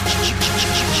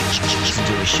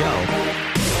to his show.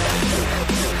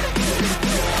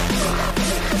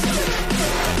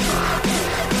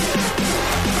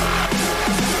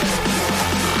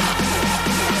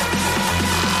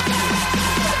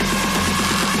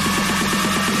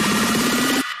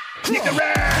 Nick the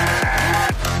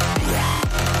Rat!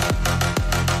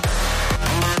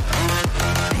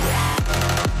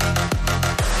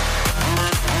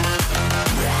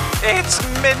 It's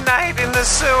midnight in the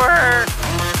sewer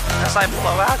as I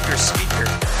blow out your speaker.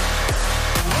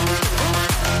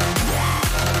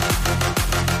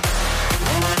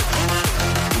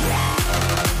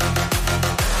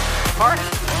 Pardon?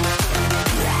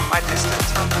 My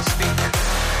distance from the speaker.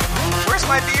 Where's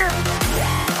my beer?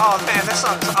 Oh man, this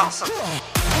song's awesome.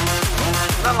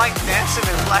 Not like dancing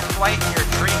in black and white in your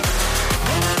dream.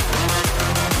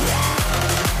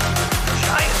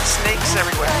 Giant snakes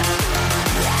everywhere.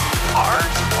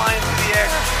 Arms flying through the air.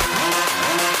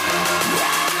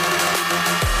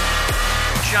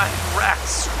 Giant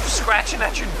rats scratching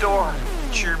at your door.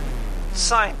 At your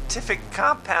scientific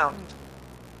compound.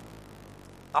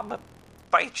 I'm gonna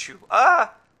bite you.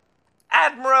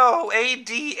 Admiro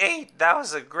AD8. That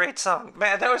was a great song.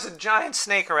 Man, there was a giant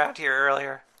snake around here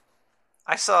earlier.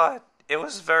 I saw it. It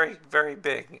was very, very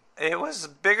big. It was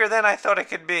bigger than I thought it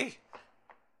could be.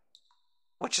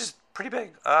 Which is pretty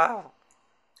big. I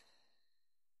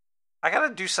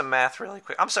gotta do some math really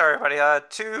quick. I'm sorry, everybody.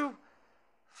 2,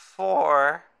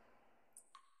 4,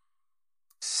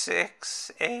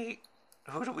 6, 8.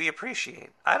 Who do we appreciate?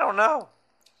 I don't know.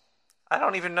 I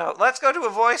don't even know. Let's go to a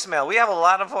voicemail. We have a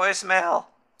lot of voicemail.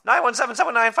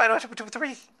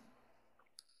 917-795-9223.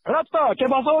 Rata, ¿qué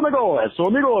pasó, amigo? Es su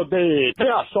amigo de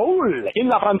Tea Soul in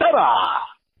la frontera.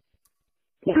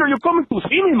 When are you coming to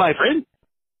see me, my friend?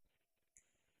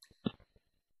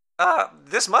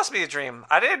 This must be a dream.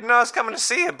 I didn't know I was coming to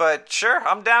see you, but sure,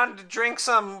 I'm down to drink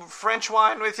some French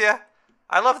wine with you.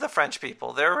 I love the French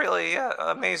people. They're really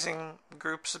amazing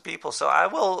groups of people, so I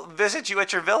will visit you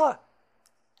at your villa.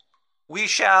 We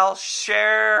shall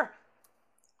share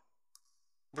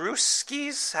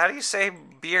brewskis. How do you say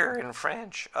beer in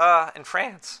French? In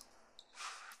France.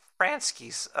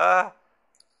 Franskis.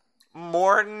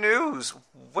 More news.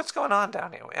 What's going on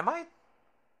down here?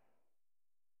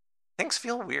 Things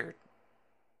feel weird.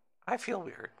 I feel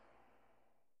weird.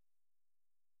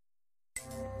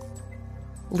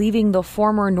 Leaving the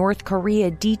former North Korea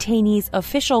detainee's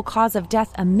official cause of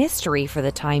death a mystery for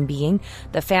the time being,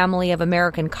 the family of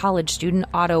American college student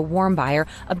Otto Warmbier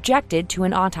objected to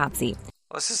an autopsy.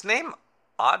 Was his name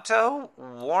Otto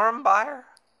Warmbier?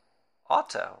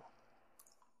 Otto?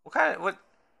 What kind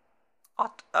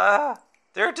of...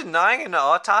 They're denying an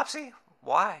autopsy?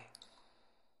 Why?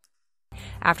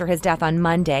 After his death on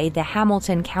Monday, the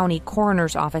Hamilton County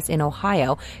Coroner's Office in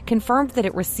Ohio confirmed that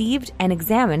it received and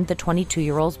examined the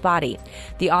 22-year-old's body.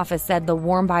 The office said the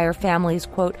Warmbier family's,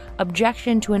 quote,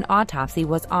 objection to an autopsy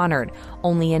was honored.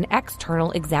 Only an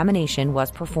external examination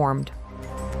was performed.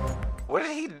 What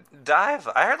did he die of?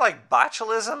 I heard, like,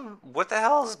 botulism. What the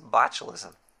hell is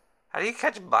botulism? How do you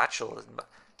catch botulism?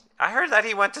 I heard that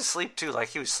he went to sleep, too, like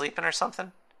he was sleeping or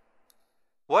something.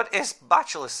 What is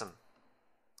botulism?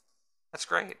 That's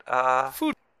great.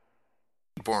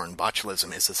 Food-borne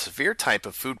botulism is a severe type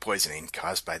of food poisoning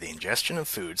caused by the ingestion of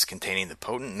foods containing the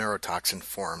potent neurotoxin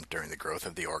formed during the growth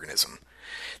of the organism.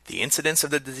 The incidence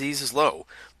of the disease is low,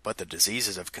 but the disease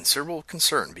is of considerable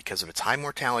concern because of its high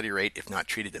mortality rate if not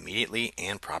treated immediately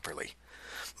and properly.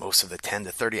 Most of the 10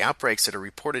 to 30 outbreaks that are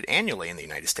reported annually in the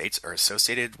United States are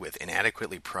associated with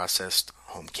inadequately processed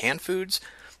home canned foods,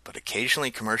 but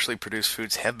occasionally commercially produced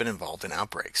foods have been involved in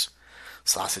outbreaks.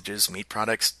 Sausages, meat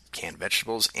products, canned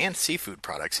vegetables, and seafood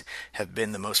products have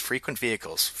been the most frequent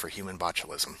vehicles for human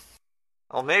botulism.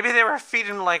 Well, maybe they were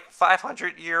feeding like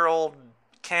 500-year-old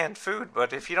canned food,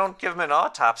 but if you don't give them an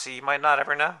autopsy, you might not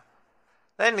ever know.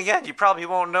 Then again, you probably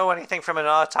won't know anything from an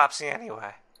autopsy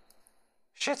anyway.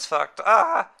 Shit's fucked.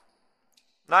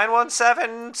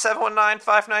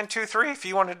 917-719-5923 if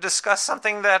you want to discuss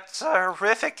something that's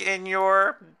horrific in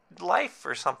your life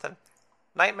or something.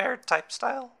 Nightmare type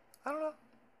style. I don't know.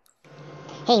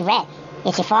 Hey, Red,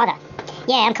 it's your father.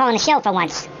 Yeah, I'm calling the show for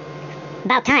once.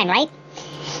 About time, right?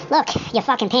 Look, you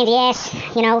fucking pansy ass,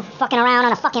 fucking around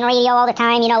on the fucking radio all the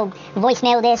time,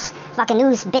 voicemail this, fucking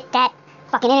news bit that,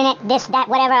 fucking internet this, that,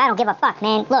 whatever, I don't give a fuck,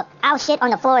 man. Look, I'll shit on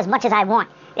the floor as much as I want.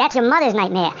 That's your mother's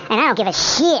nightmare, and I don't give a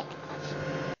shit.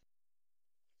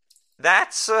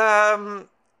 That's a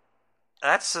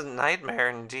nightmare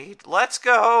indeed. Let's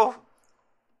go.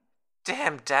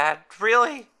 Damn, Dad,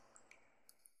 really?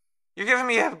 You're giving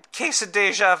me a case of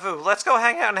deja vu. Let's go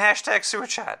hang out in hashtag sewer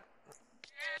chat.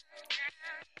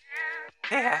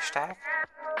 Hey, hashtag.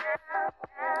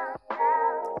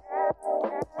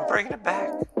 I'm bringing it back.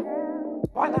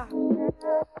 Why not?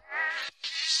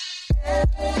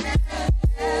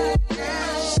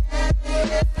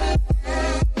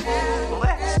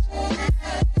 List.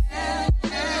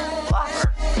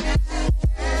 Flopper.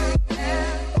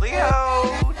 Leo,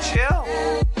 chill.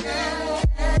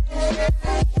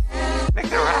 Nick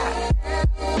the Rat.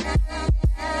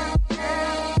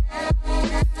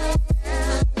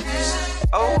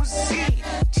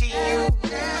 OZTU.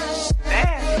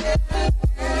 Man.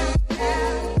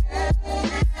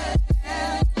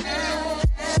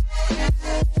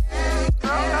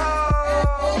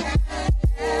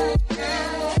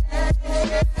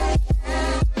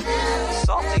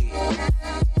 Salty.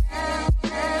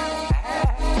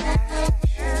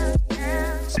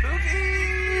 Spooky.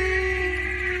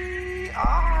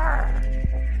 R.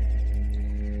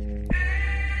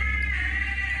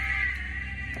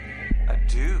 A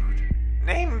dude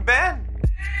named Ben.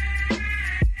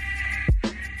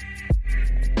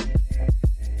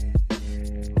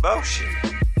 Motion.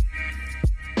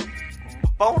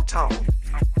 Bone tone.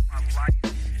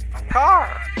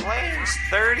 Car. Lanes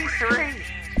 33.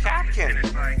 Capkin.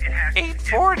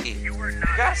 840.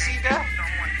 Gussie Duck.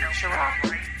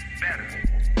 Chirac.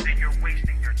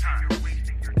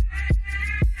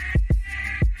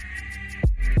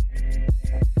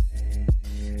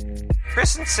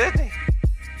 Chris and Sydney.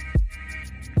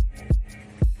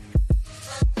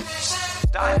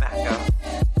 Dimaco.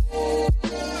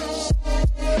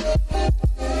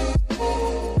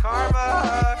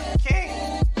 Karma King.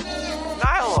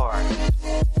 Nylor.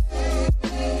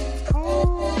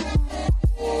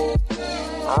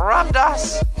 Ramdas.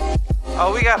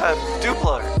 Oh, we got a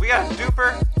dupler. We got a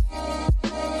duper.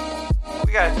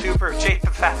 We got a duper. Jay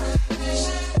Pafaf.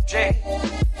 Jay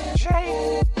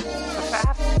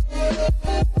Pafaf.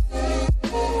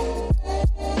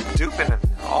 Duping him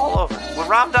all over. With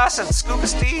Ramdas and Scuba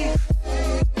Steve.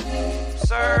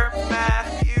 Sir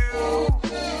Matthew.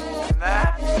 And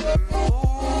that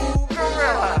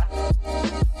gorilla.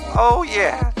 Oh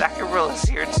yeah, that gorilla's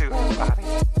here too, everybody.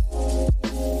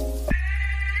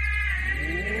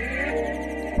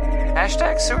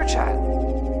 Hashtag sewer chat.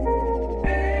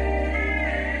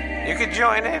 You could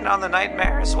join in on the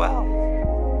nightmare as well.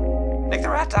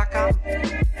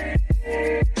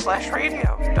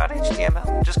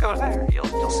 NickTheRat.com/radio.html. Just go there.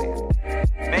 You'll see it.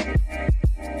 Me.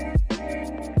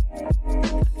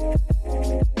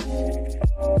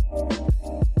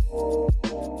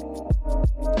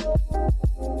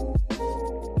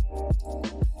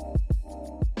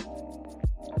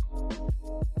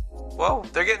 Whoa,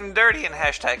 they're getting dirty in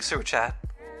hashtag sewer chat.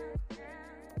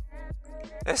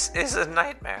 This is a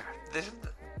nightmare.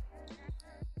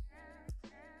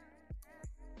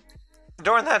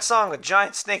 During that song, a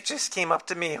giant snake just came up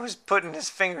to me and was putting his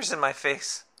fingers in my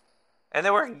face. And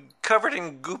they were covered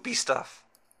in goopy stuff.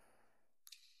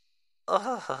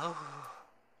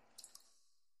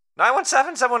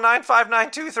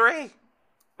 917-719-5923.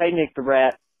 Hey, Nick the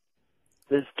Rat.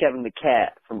 This is Kevin the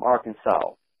Cat from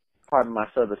Arkansas. Pardon my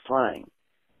southern slang.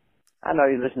 I know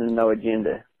you listen to No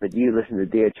Agenda, but you listen to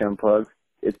DH Unplugged.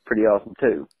 It's pretty awesome,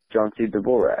 too. John C.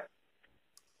 Dvorak.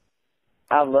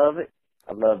 I love it.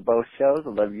 I love both shows. I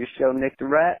love your show, Nick the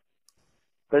Rat.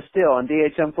 But still, on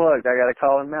DH Unplugged, I gotta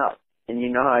call him out. And you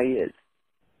know how he is.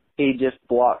 He just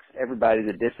blocks everybody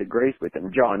that disagrees with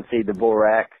him, John C.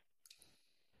 Dvorak.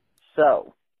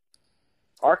 So,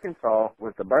 Arkansas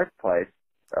was the birthplace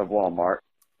of Walmart.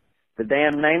 The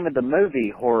damn name of the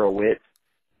movie, Horowitz,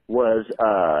 was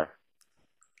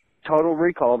Total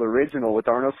Recall, the original with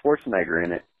Arnold Schwarzenegger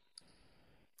in it.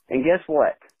 And guess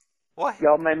what? What?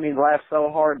 Y'all made me laugh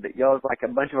so hard that y'all was like a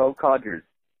bunch of old codgers.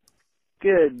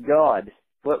 Good God.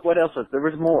 What else was there?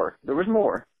 Was more. There was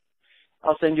more.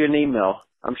 I'll send you an email.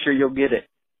 I'm sure you'll get it.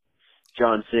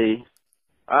 John C.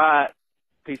 Alright.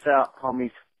 Peace out,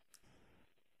 homies.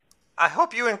 I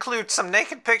hope you include some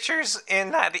naked pictures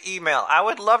in that email. I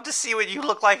would love to see what you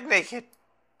look like naked.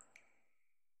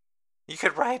 You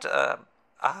could write, I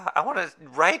want to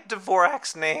write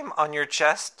Dvorak's name on your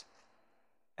chest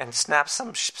and snap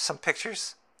some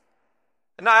pictures.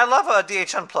 No, I love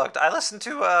DH Unplugged. I listen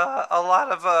to a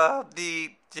lot of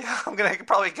yeah, I'm going to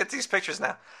probably get these pictures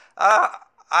now.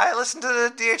 I listen to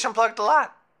the DH Unplugged a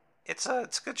lot. It's a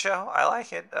good show. I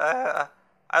like it.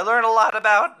 I learn a lot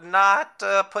about not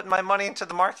putting my money into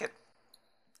the market.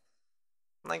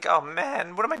 I'm like, oh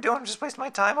man, what am I doing? I'm just wasting my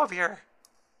time over here.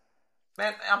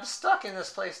 Man, I'm stuck in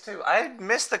this place too. I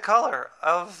miss the color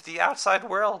of the outside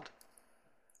world.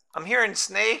 I'm hearing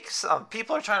snakes.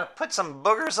 People are trying to put some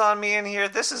boogers on me in here.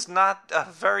 This is not a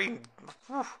very...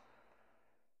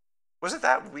 Was it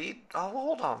that weed? Oh,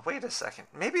 hold on. Wait a second.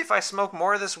 Maybe if I smoke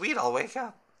more of this weed, I'll wake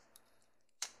up.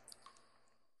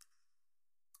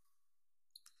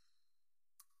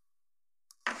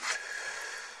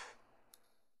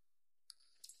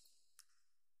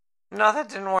 No, that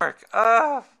didn't work.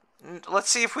 Let's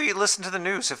see if we listen to the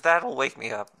news, if that'll wake me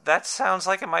up. That sounds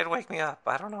like it might wake me up.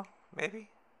 I don't know. Maybe.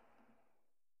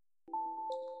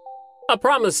 A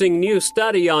promising new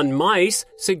study on mice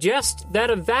suggests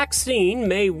that a vaccine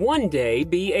may one day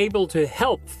be able to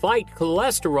help fight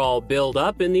cholesterol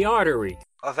buildup in the artery.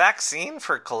 A vaccine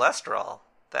for cholesterol?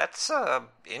 That's,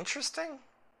 interesting.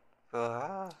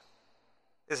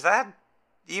 Is that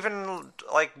even,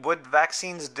 like, what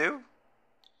vaccines do?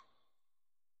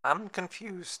 I'm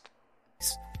confused.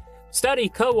 Study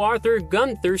co-author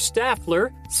Gunther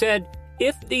Staffler said,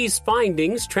 if these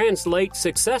findings translate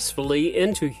successfully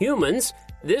into humans,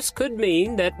 this could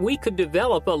mean that we could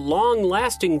develop a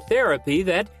long-lasting therapy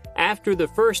that, after the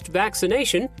first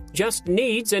vaccination, just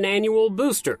needs an annual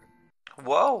booster.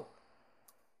 Whoa.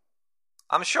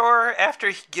 I'm sure after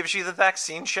he gives you the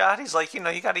vaccine shot, he's like, you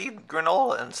gotta eat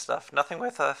granola and stuff. Nothing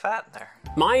with fat in there.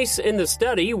 Mice in the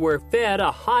study were fed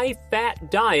a high-fat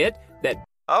diet that...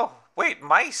 Oh, wait,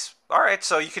 mice? Alright,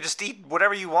 so you could just eat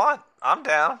whatever you want. I'm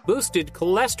down. ...boosted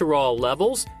cholesterol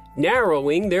levels,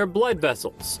 narrowing their blood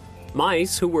vessels.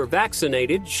 Mice who were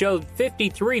vaccinated showed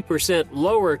 53%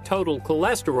 lower total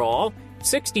cholesterol,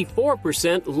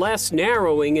 64% less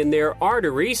narrowing in their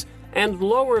arteries, and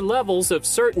lower levels of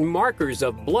certain markers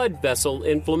of blood vessel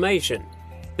inflammation.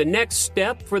 The next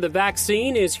step for the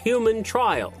vaccine is human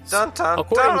trials.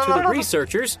 According to the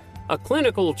researchers, a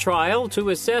clinical trial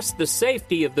to assess the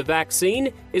safety of the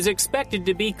vaccine is expected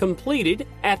to be completed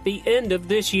at the end of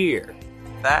this year.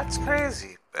 That's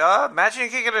crazy. Imagine you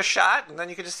could get a shot and then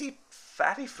you could just eat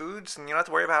fatty foods and you don't have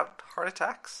to worry about heart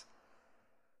attacks.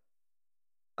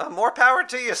 More power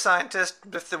to you, scientist.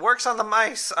 If it works on the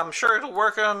mice, I'm sure it'll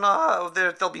work on...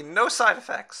 there'll be no side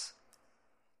effects.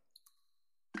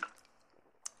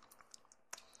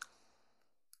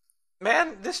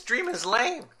 Man, this dream is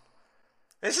lame.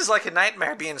 This is like a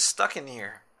nightmare being stuck in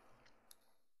here.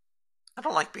 I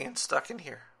don't like being stuck in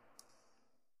here.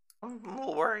 I'm a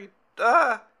little worried.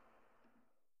 Where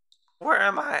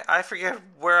am I? I forget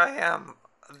where I am.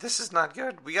 This is not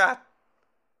good. We got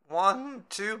 1,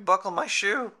 2, buckle my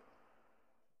shoe.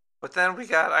 But then we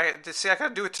got, I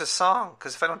gotta do it to song,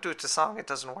 because if I don't do it to song, it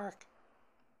doesn't work.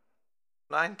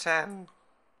 9, 10,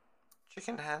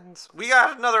 chicken hens. We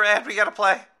got another ad we gotta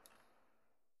play.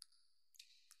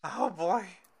 Oh boy.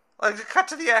 Cut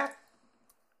to the ad.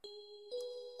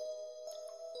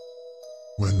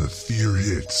 When the fear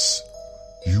hits,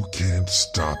 you can't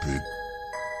stop it.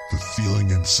 The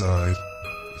feeling inside,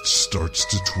 it starts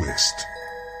to twist.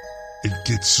 It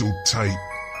gets so tight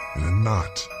in a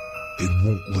knot, it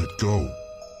won't let go.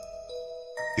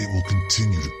 It will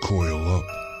continue to coil up,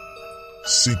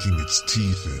 sinking its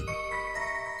teeth in.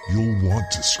 You'll want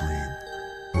to scream,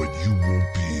 but you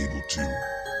won't be able to.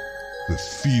 The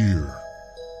fear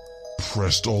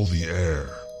pressed all the air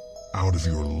out of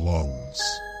your lungs.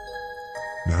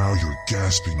 Now you're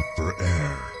gasping for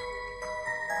air.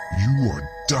 You are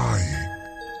dying.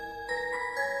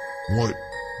 What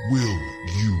will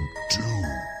you do?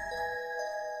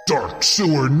 Dark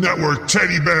Sewer Network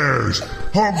Teddy Bears!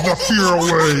 Hug the fear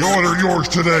away! Order yours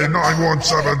today,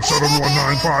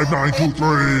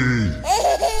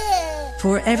 917-719-5923!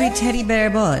 For every teddy bear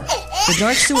bought, the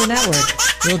Dark Sewer Network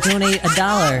will donate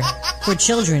 $1 for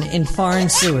children in foreign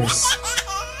sewers.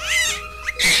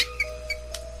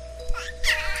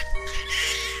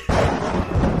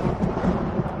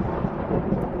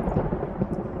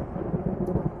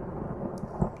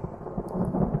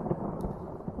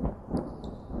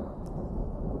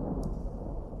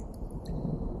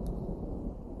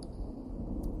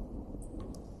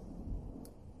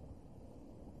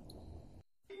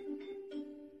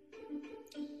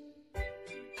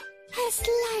 Has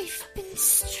life been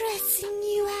stressing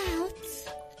you out?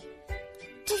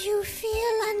 Do you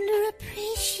feel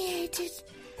underappreciated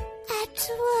at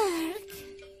work?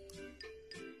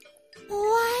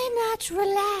 Why not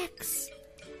relax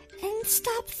and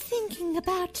stop thinking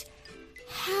about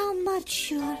how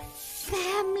much your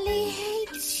family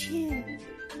hates you?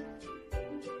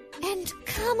 And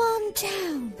come on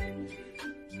down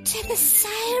to the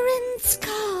Siren's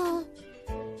Call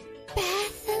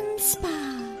Bath and Spa.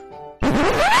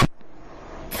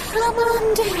 Come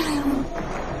on down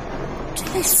to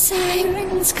the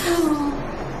Siren's Call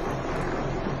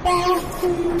Bath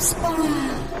and Spa.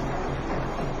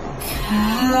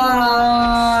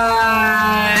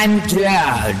 Come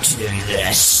down to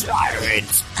the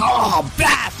Siren's Call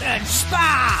Bath and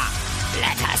Spa.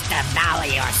 Let us devour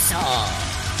your soul.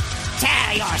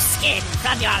 Tear your skin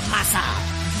from your muscle.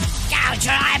 Gouge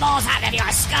your eyeballs out of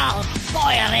your skull.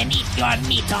 Boil and eat your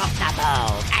meat off the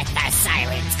bone at the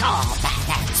Siren's Call Bath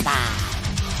and Spa.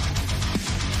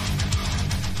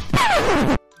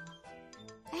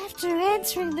 After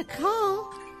answering the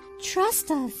call,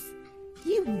 trust us,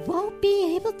 you won't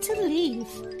be able to leave.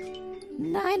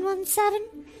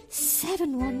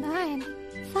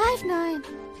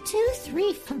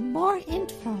 917-719-5923 for more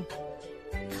info.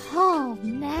 Call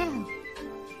now.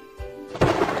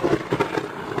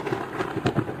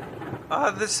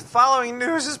 This following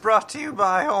news is brought to you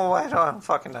by, I don't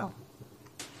fucking know.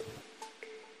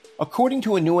 According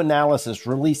to a new analysis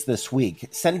released this week,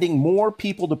 sending more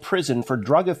people to prison for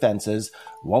drug offenses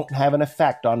won't have an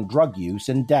effect on drug use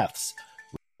and deaths.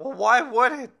 Well, why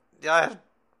would it?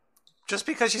 Just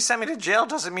because you sent me to jail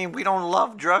doesn't mean we don't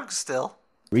love drugs still.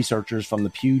 Researchers from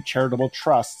the Pew Charitable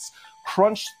Trusts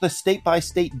crunched the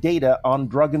state-by-state data on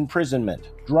drug imprisonment,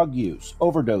 drug use,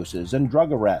 overdoses, and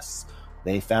drug arrests.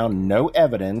 They found no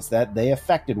evidence that they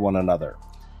affected one another.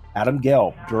 Adam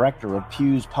Gelb, director of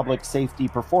Pew's Public Safety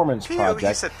Performance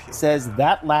Project, says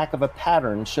that lack of a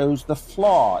pattern shows the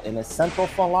flaw in a central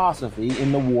philosophy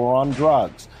in the war on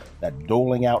drugs, that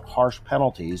doling out harsh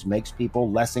penalties makes people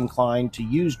less inclined to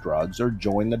use drugs or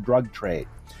join the drug trade.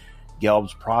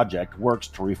 Gelb's project works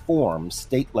to reform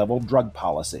state-level drug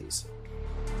policies.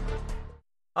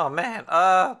 Oh, man.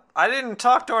 I didn't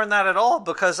talk during that at all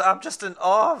because I'm just in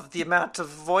awe of the amount of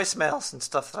voicemails and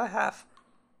stuff that I have.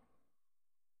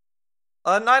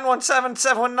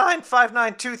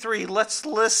 917-719-5923. Let's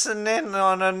listen in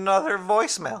on another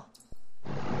voicemail.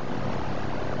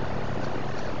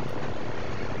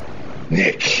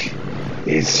 Nick,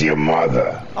 it's your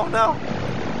mother. Oh, no.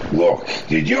 Look,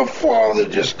 did your father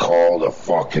just call the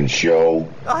fucking show?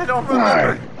 I don't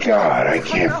remember. My God, I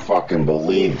can't fucking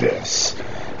believe this.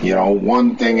 You know,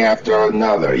 one thing after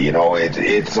another, you know,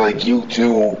 it's like you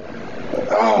two,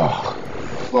 oh,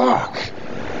 fuck.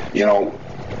 You know,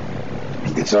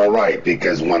 it's alright,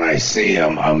 because when I see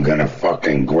him, I'm gonna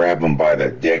fucking grab him by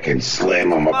the dick and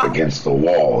slam him up against the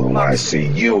wall. And when I see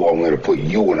you, I'm gonna put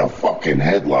you in a fucking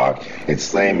headlock and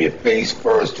slam your face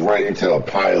first right into a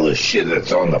pile of shit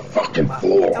that's on the fucking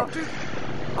floor. I'll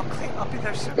be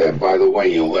there soon. And by the way,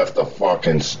 you left the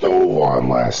fucking stove on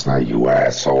last night, you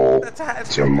asshole.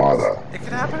 It's your mother. It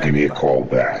could happen. Give me a call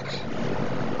back.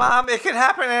 Mom, it could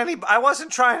happen to anybody. I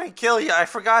wasn't trying to kill you. I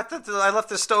forgot that I left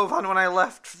the stove on when I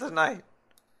left for the night.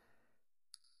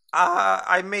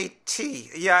 I made tea.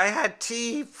 Yeah, I had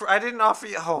tea. I didn't offer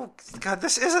you. Oh, God,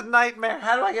 this is a nightmare.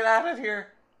 How do I get out of here?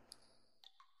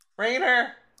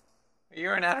 Rainer,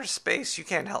 you're in outer space. You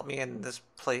can't help me in this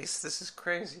place. This is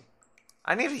crazy.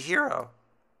 I need a hero.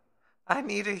 I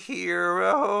need a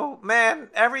hero. Man,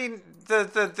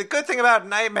 the good thing about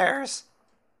nightmares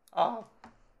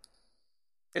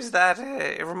is that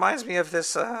it reminds me of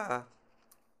this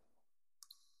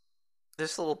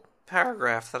this little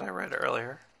paragraph that I read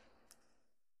earlier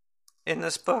in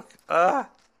this book. I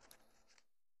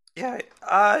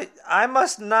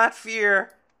must not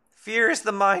fear. Fear is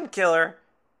the mind killer.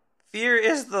 Fear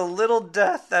is the little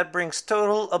death that brings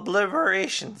total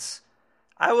obliterations.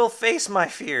 I will face my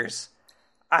fears.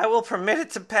 I will permit it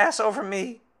to pass over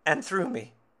me and through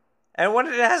me. And when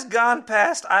it has gone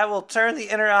past, I will turn the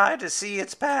inner eye to see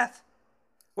its path.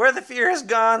 Where the fear has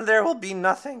gone, there will be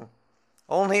nothing.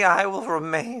 Only I will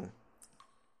remain.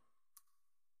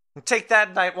 And take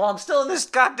that night while I'm still in this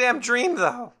goddamn dream,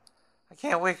 though. I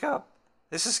can't wake up.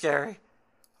 This is scary.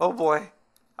 Oh boy.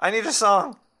 I need a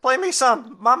song. Play me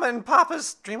some Mama and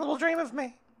Papa's Dream a Little Dream of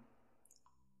Me.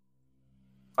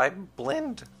 By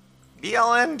Blind.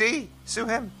 BLND. Sue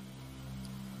him.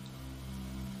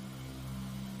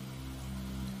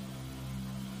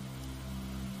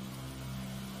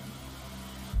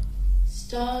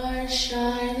 Stars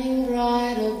shining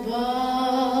bright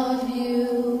above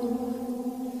you.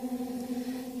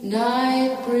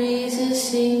 Night breezes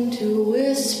seem to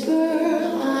whisper,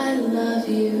 I love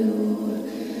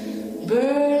you.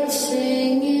 Birds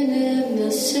singing in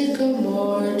the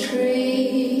sycamore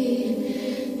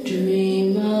tree.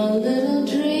 Dream a little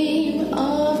dream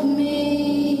of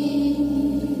me.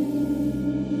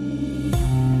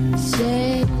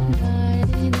 Say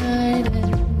nighty night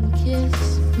and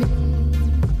kiss me.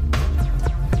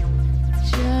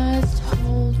 Just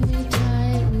hold me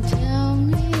tight and tell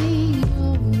me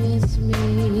you'll miss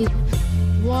me.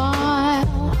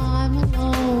 While I'm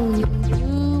alone and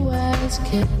blue as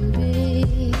can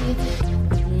be.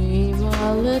 Dream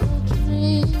a little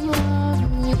dream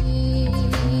of me.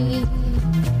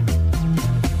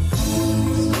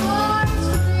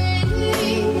 Stars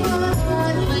fading, but I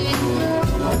linger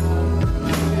on.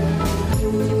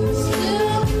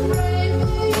 Still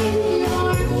craving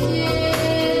your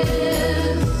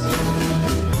kiss.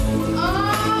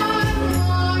 I'm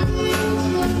longing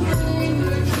to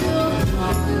linger till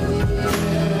morning.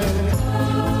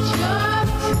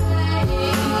 Just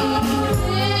saying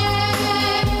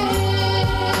this.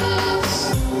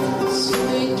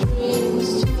 Sweet dreams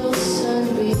till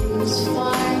sunbeams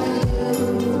find you.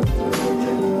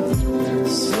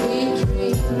 Sweet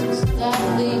dreams that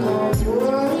leave all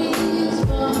worries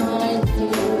behind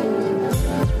you.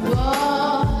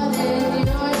 But in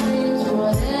your dreams,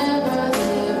 whatever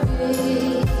they be,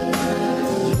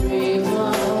 dream a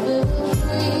little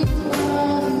dream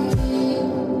of me.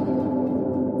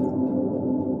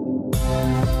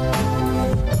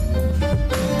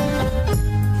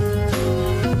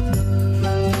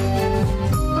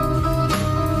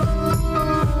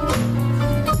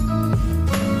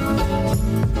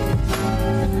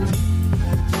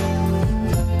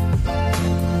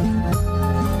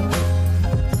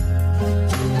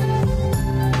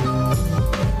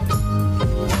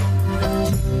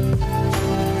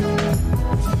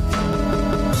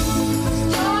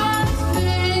 Stars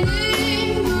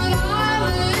fading, but I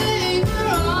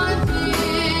linger on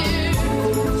here.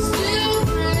 Still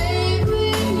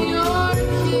craving your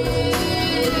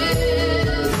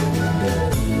kiss.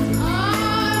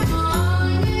 I'm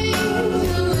longing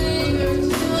to linger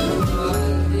till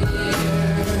morning.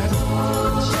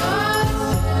 Just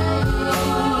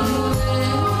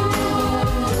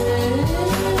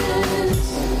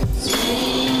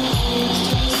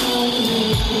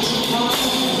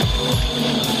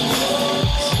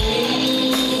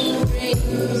sweet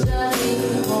dreams that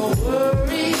leave all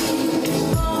worries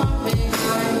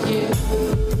behind you.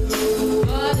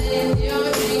 But in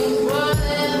your dreams,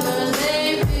 whatever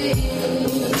they be,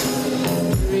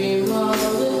 dream a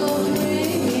little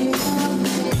dream of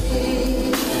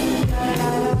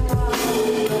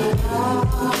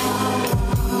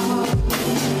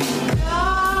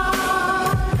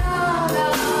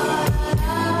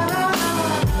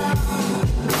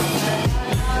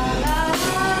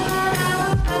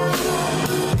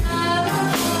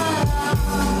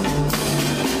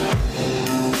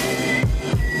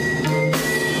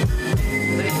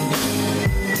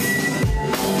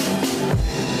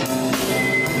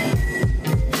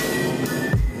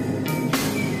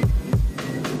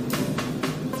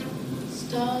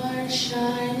Stars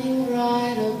shining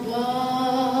right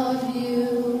above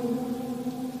you.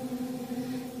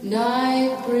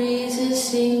 Night breezes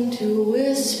seem to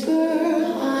whisper,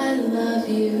 I love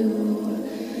you.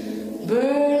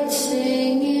 Birds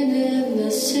singing in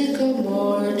the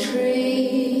sycamore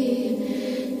tree.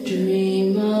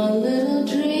 Dream a little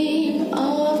dream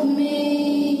of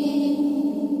me.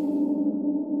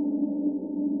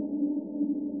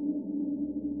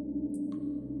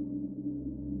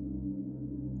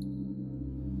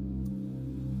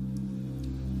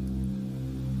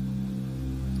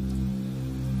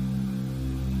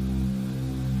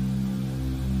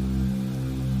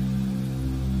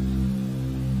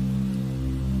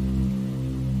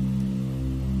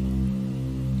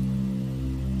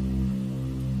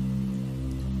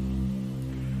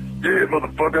 Yeah,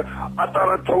 motherfucker. I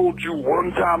thought I told you one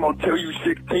time, I'll tell you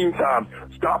 16 times.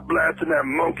 Stop blasting that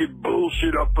monkey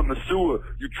bullshit up from the sewer.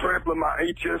 You trampling my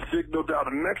HS signal down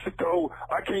to Mexico.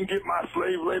 I can't get my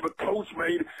slave labor coats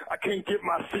made. I can't get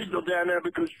my signal down there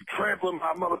because you trampling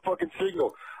my motherfucking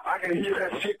signal. I can hear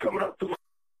that shit coming up through my...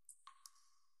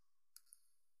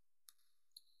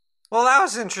 Well, that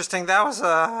was interesting. That was,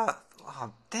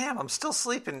 oh, damn, I'm still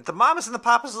sleeping. The Mamas and the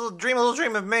Papas, a little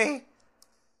dream of me.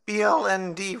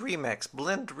 BLND remix,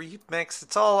 Blend remix.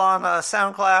 It's all on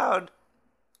SoundCloud.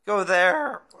 Go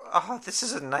there. Oh, this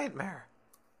is a nightmare.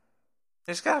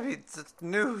 There's gotta be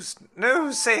news.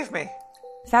 News, save me.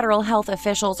 Federal health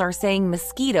officials are saying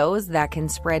mosquitoes that can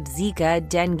spread Zika,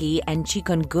 dengue, and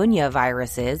chikungunya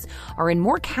viruses are in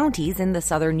more counties in the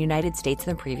southern United States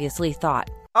than previously thought.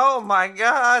 Oh my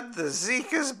God, the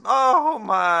Zika's. Oh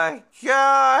my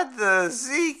God, the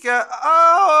Zika.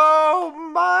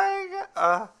 Oh my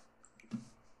God.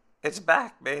 It's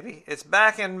back, baby. It's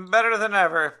back and better than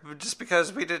ever. Just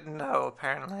because we didn't know,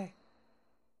 apparently.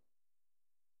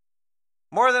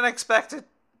 More than expected.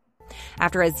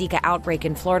 After a Zika outbreak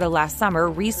in Florida last summer,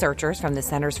 researchers from the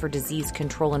Centers for Disease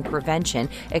Control and Prevention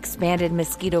expanded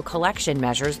mosquito collection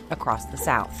measures across the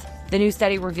South. The new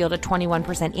study revealed a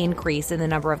 21% increase in the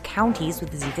number of counties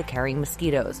with Zika-carrying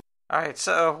mosquitoes. All right,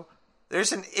 so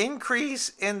there's an increase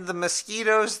in the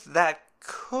mosquitoes that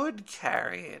could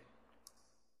carry it.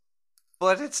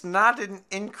 But it's not an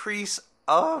increase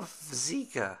of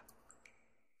Zika.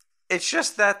 It's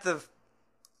just that the...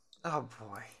 Oh,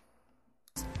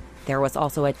 boy. There was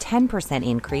also a 10%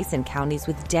 increase in counties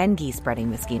with dengue-spreading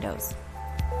mosquitoes.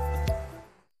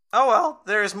 Oh, well,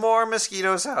 there's more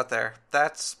mosquitoes out there.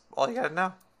 That's all you gotta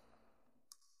know.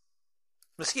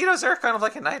 Mosquitoes are kind of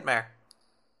like a nightmare.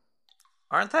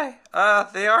 Aren't they?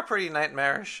 They are pretty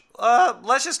nightmarish.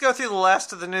 Let's just go through the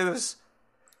last of the news.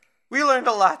 We learned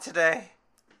a lot today.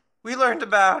 We learned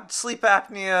about sleep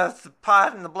apnea, the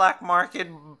pot in the black market,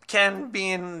 Ken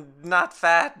being not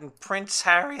fat, and Prince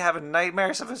Harry having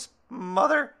nightmares of his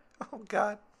mother. Oh,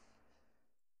 God.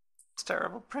 It's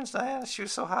terrible. Prince Diana, she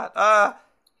was so hot.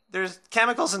 There's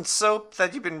chemicals in soap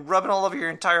that you've been rubbing all over your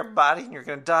entire body, and you're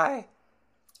gonna die.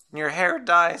 And your hair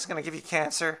dye is gonna give you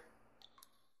cancer.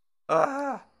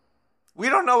 We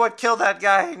don't know what killed that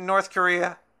guy in North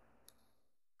Korea.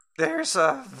 There's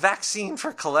a vaccine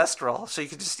for cholesterol, so you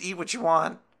can just eat what you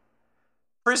want.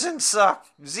 Prisons suck.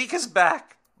 Zika's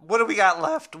back. What do we got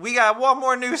left? We got one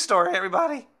more news story,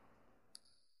 everybody.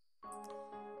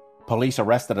 Police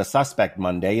arrested a suspect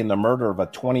Monday in the murder of a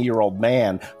 20-year-old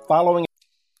man following...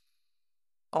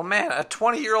 Oh man, a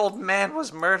 20-year-old man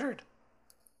was murdered.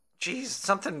 Jeez,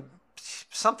 something,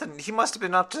 he must have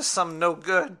been up to some no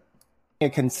good. A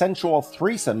consensual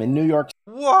threesome in New York.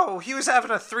 Whoa, he was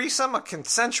having a threesome, a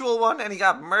consensual one, and he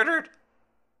got murdered?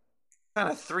 What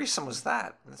kind of threesome was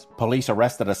that? Police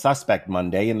arrested a suspect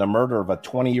Monday in the murder of a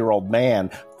 20-year-old man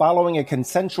following a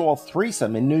consensual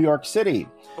threesome in New York City.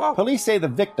 Whoa. Police say the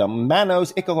victim,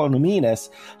 Manos Ikonominas,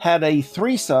 had a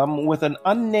threesome with an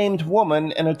unnamed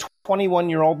woman and a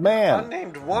 21-year-old man.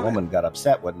 Unnamed woman? The woman got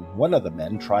upset when one of the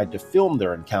men tried to film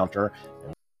their encounter.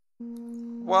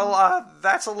 Well,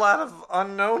 that's a lot of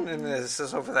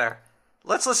unknownness over there.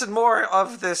 Let's listen more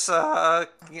of this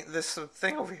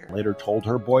thing over here. Later told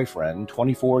her boyfriend,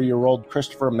 24-year-old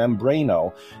Christopher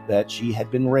Membrino, that she had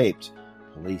been raped.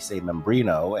 Police say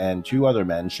Membrino and two other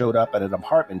men showed up at an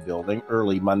apartment building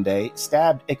early Monday,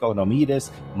 stabbed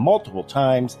Ikonomides multiple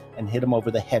times, and hit him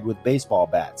over the head with baseball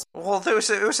bats. Well, it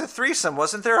was a threesome.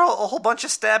 Wasn't there a whole bunch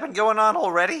of stabbing going on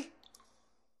already?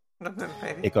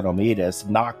 Maybe. Ikonomides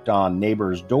knocked on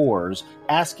neighbors' doors,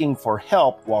 asking for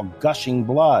help while gushing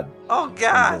blood. Oh,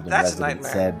 God, that's a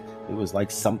nightmare. Said it was like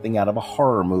something out of a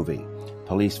horror movie.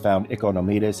 Police found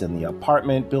Ikonomides in the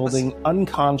apartment building,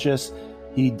 unconscious.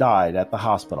 He died at the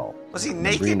hospital. Was he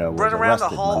naked, Membrino running was around the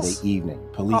arrested halls? Monday evening.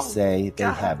 Police say they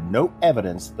have no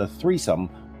evidence the threesome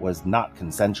was not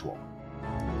consensual.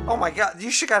 Oh, my God,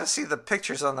 you got to see the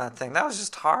pictures on that thing. That was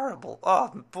just horrible.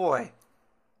 Oh, boy.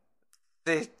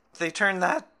 They turned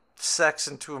that sex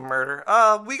into a murder.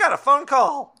 We got a phone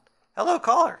call. Hello,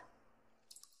 caller.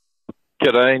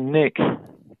 G'day, Nick.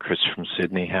 Chris from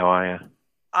Sydney. How are you?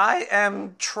 I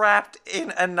am trapped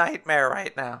in a nightmare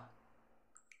right now.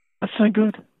 That's no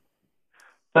good.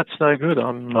 That's no good.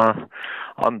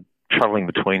 I'm traveling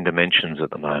between dimensions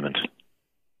at the moment.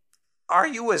 Are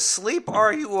you asleep or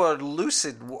are you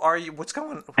lucid? What's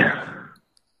going on?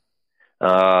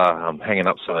 I'm hanging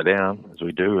upside down, as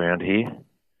we do around here.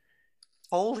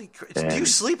 Holy crap. Do you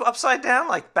sleep upside down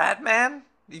like Batman?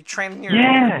 You training your...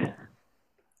 Yeah.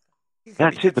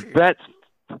 That's it. The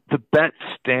bats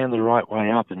stand the right way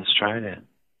up in Australia.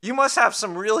 You must have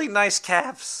some really nice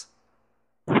calves.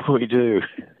 We do.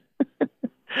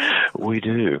 We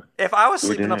do. If I was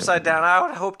sleeping upside down, I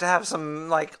would hope to have some,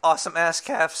 like, awesome-ass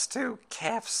calves, too.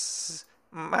 Calves.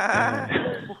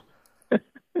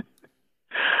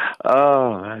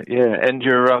 Oh, yeah. And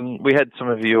we had some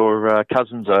of your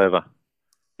cousins over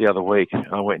the other week.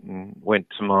 I went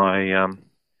to my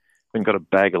went and got a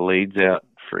bag of leads out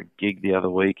for a gig the other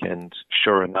week, and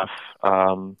sure enough,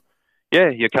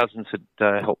 your cousins had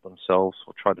helped themselves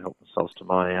or tried to help themselves to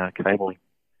my cabling.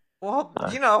 Well,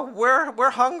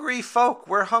 we're hungry folk.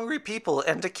 We're hungry people,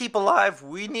 and to keep alive,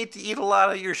 we need to eat a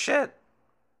lot of your shit.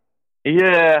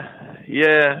 Yeah.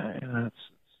 That's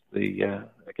I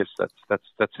guess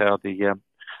that's how the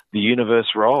universe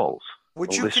rolls.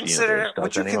 Would you consider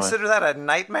that a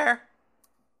nightmare?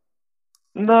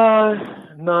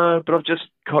 No, but I've just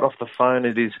got off the phone.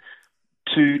 It is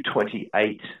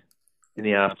 2:28 in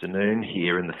the afternoon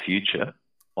here in the future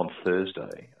on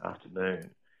Thursday afternoon,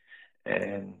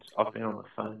 and I've been on the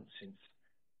phone since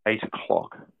 8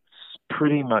 o'clock,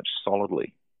 pretty much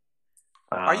solidly.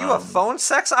 Are you a phone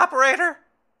sex operator?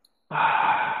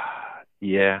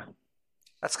 Yeah.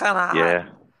 That's kind of hot. Yeah.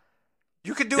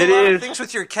 You could do a lot of things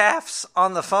with your calves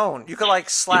on the phone. You could, like,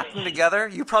 slap them together.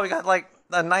 You probably got, like,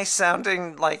 a nice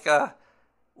sounding, like,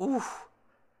 ooh.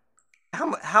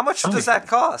 How much does that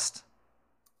cost?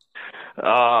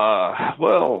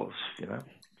 Well,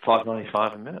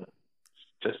 $5.95 a minute.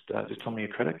 Just tell me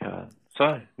your credit card.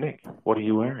 So, Nick, what are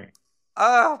you wearing?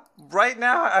 Right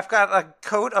now I've got a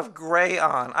coat of gray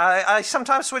on. I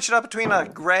sometimes switch it up between a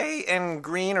gray and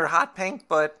green or hot pink,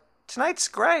 but tonight's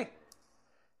gray.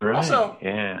 Right. Also,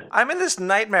 yeah. I'm in this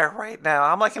nightmare right now.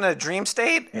 I'm like in a dream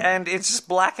state, and it's just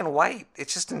black and white.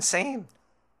 It's just insane.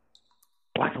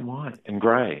 Black and white and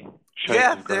gray.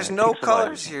 Yeah, there's no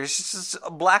colors here. It's just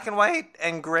black and white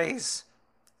and grays.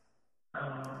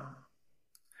 I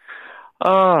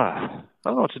don't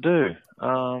know what to do.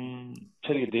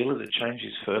 Tell your dealer to change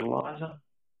his fertilizer.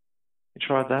 You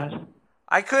tried that?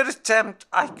 I could attempt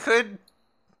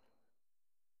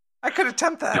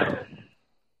that.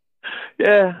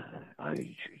 Yeah.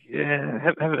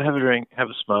 Have a drink, have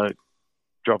a smoke,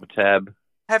 drop a tab.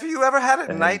 Have you ever had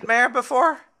a nightmare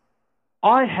before?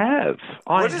 I have.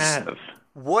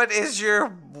 What is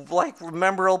your, like,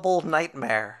 memorable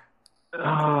nightmare?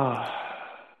 Well,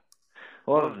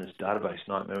 other than this database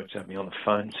nightmare, which had me on the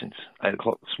phone since 8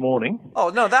 o'clock this morning. Oh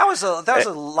no, that was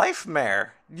a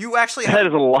life-mare. You actually that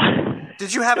is a life.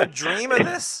 Did you have a dream of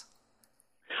this?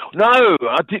 No,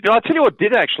 I did. I'll tell you what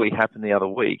did actually happen the other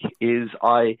week is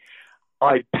I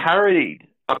parried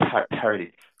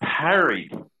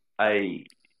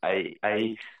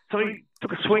somebody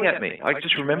took a swing at me. I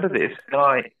just remember this, and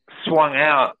I swung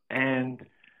out and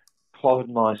clobbered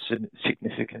my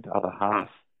significant other half.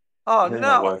 Oh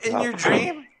no! In your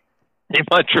dream? In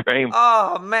my dream.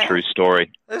 Oh man! True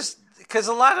story. Because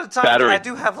a lot of times I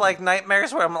do have like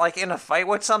nightmares where I'm like in a fight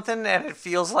with something and it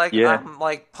feels like I'm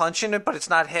like punching it, but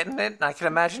it's not hitting it, and I can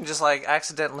imagine just like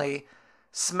accidentally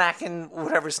smacking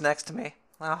whatever's next to me.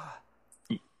 Oh.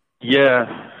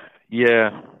 Yeah.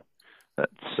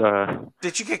 That's.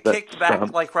 Did you get kicked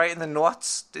back like right in the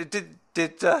nuts? Did?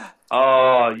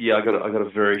 Oh yeah, I got a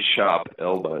very sharp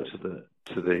elbow to the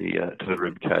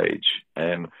rib cage,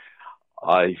 and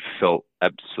I felt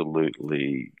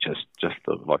absolutely just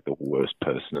like the worst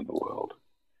person in the world.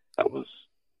 That was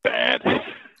bad.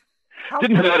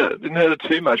 Didn't hurt it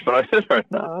too much, but I hurt her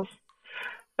enough.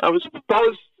 I was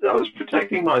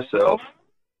protecting myself.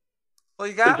 Well,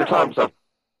 you got it.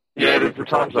 There's the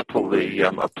times I pull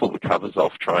the covers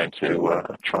off trying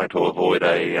to avoid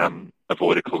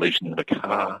a collision in a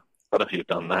car. I don't know if you've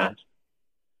done that.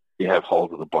 You have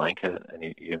hold of the blanket and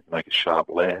you make a sharp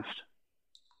left,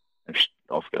 and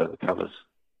off go the covers.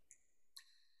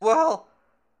 Well,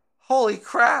 holy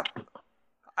crap!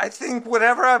 I think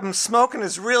whatever I'm smoking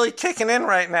is really kicking in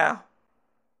right now.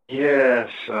 Yeah,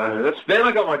 so then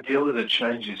I got my dealer to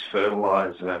change his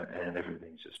fertilizer, and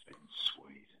everything's just been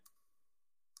sweet.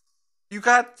 You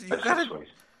have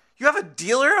a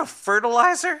dealer of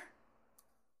fertilizer?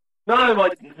 No,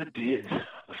 the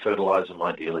fertilizer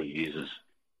my dealer uses.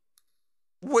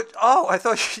 What? Oh, I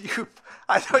thought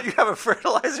you have a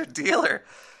fertilizer dealer.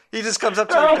 He just comes up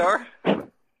to your door.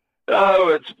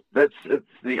 No,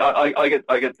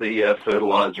 I get the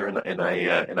fertilizer in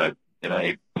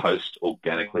a post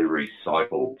organically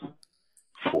recycled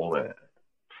format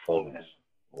or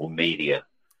medium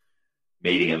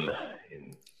in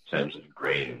terms of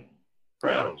green,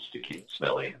 brown, sticky, and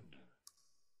smelly.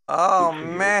 Oh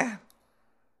man.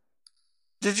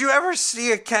 Did you ever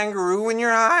see a kangaroo when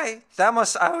you're high?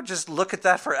 I would just look at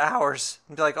that for hours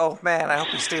and be like, oh man, I hope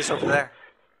he stays over there.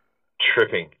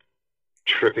 Tripping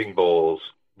balls,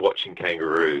 watching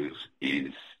kangaroos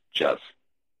is just,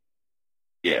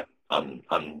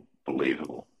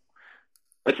 unbelievable.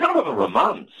 They turn up at my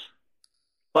mum's.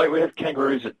 Like, we have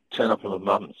kangaroos that turn up at my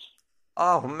mum's.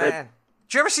 Oh man.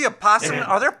 Did you ever see a possum? Yeah.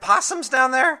 Are there possums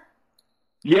down there?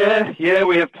 Yeah,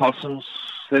 we have possums.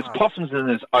 There's possums and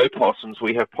there's opossums.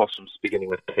 We have possums beginning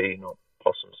with P, not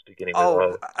possums beginning with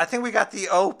O. I think we got the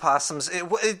opossums.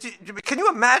 Can you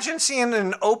imagine seeing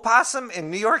an opossum in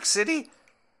New York City?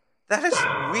 That is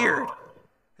weird.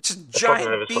 It's a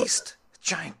giant beast.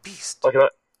 Giant beast. Like an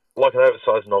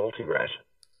oversized novelty rat.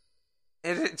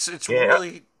 It's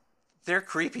really... They're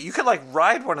creepy. You could,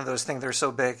 ride one of those things. They're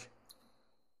so big.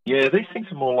 Yeah, these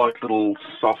things are more like little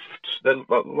soft... They're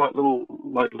like little...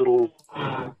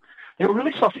 They're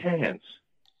really soft hands.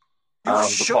 You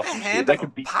shook a hand of a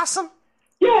possum?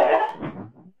 Yeah.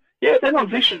 Yeah, they're not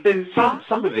vicious. Some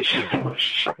are vicious. Some are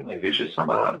shockingly vicious. Some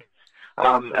aren't.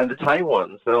 And the tame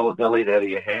ones, they'll eat out of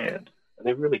your hand. And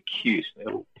they're really cute. They're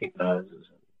little pink noses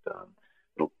and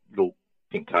little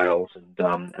pink tails, and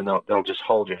they'll just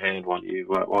hold your hand while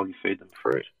you feed them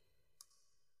fruit.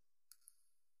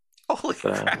 Holy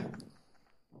crap!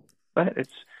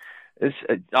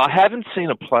 I haven't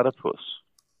seen a platypus.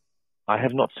 I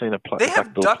have not seen a platypus. They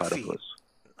have duck feet.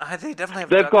 They definitely have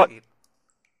duck feet.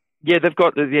 Yeah, they've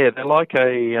got. Yeah, they're like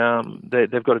a.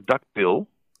 They've got a duck bill.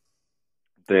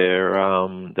 They're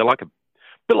like a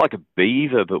bit like a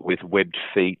beaver, but with webbed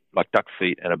feet, like duck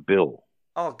feet and a bill.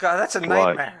 Oh god, that's a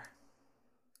nightmare.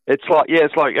 It's like you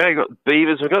got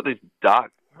beavers. We've got these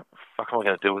duck. What the fuck am I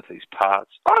going to do with these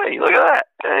parts? Hey, look at that.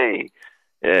 Hey,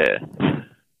 yeah,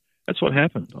 that's what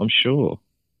happened. I'm sure.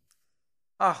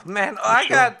 Oh man,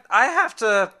 I have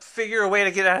to figure a way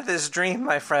to get out of this dream,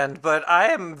 my friend. But I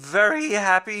am very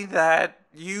happy that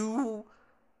you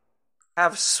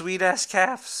have sweet ass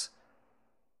calves.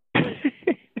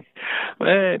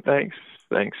 Man, thanks,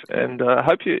 and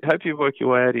hope you work your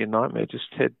way out of your nightmare.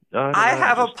 Just head. I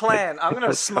have a plan. I'm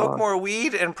gonna smoke more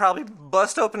weed and probably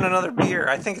bust open another beer.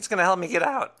 I think it's gonna help me get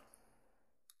out.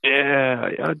 Yeah,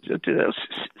 I do that.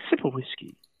 Sip of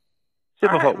whiskey.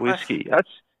 Sip of hot whiskey.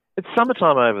 It's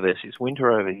summertime over there. It's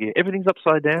winter over here. Everything's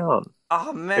upside down.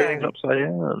 Oh man, everything's upside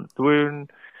down. We're in,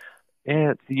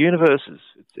 it's the universes.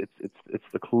 It's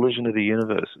the collision of the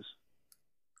universes.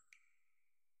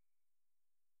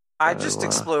 I just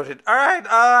exploded. All right,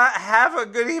 have a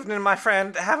good evening, my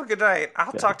friend. Have a good night.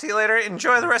 I'll talk to you later.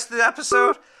 Enjoy the rest of the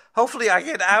episode. Hopefully, I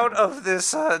get out of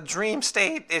this dream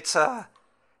state. It's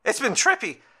been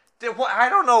trippy. I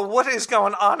don't know what is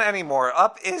going on anymore.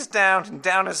 Up is down and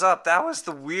down is up. That was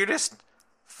the weirdest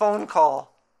phone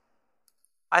call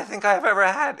I think I've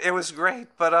ever had. It was great,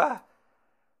 but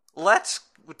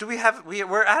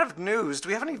we're out of news. Do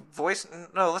we have any voice?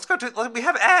 No, we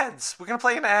have ads. We're going to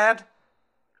play an ad.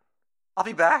 I'll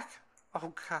be back.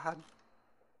 Oh, God.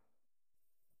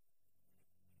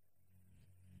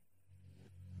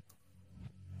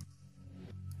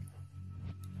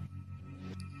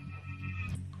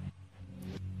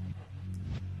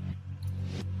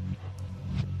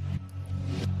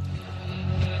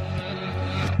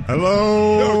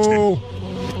 Hello.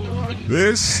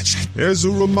 This is a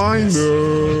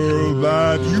reminder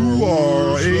that you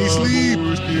are asleep.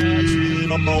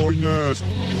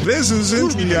 This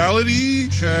isn't reality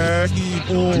check.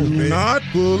 Do not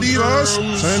believe us.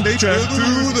 Send a check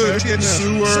to the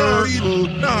sewer.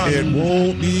 It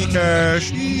won't be cash.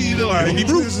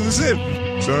 This is it.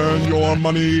 Send your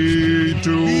money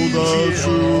to the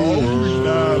sewer.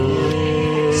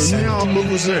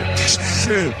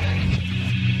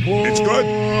 It's good.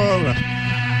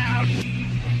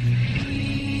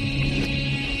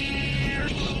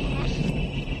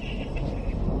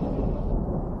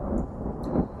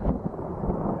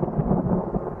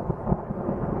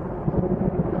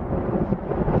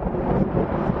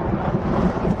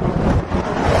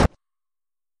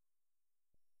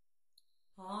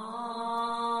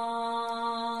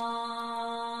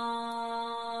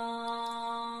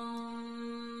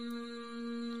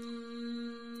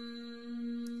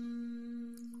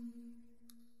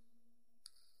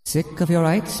 Sick of your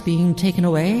rights being taken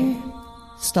away?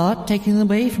 Start taking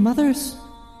them away from others.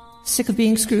 Sick of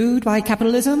being screwed by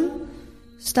capitalism?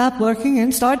 Stop working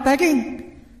and start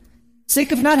begging.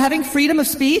 Sick of not having freedom of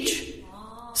speech?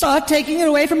 Start taking it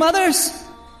away from others.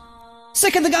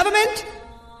 Sick of the government?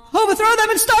 Overthrow them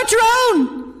and start your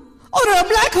own. Order a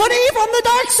black hoodie from the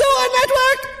Dark Sewer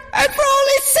Network, and for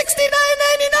only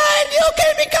 $69.99 you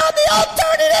can become the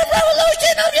alternative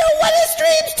revolution of your wildest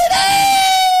dreams today!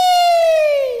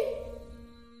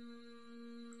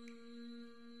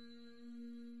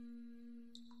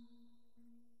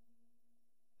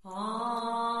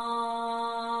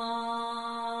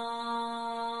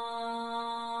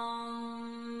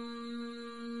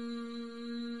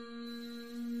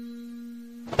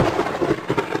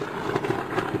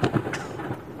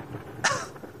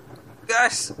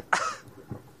 Guys,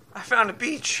 I found a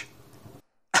beach.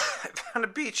 I found a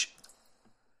beach.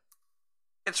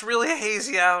 It's really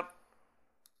hazy out.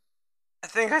 I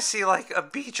think I see, like, a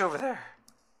beach over there.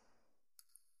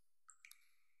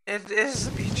 It is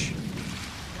a beach.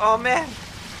 Oh, man.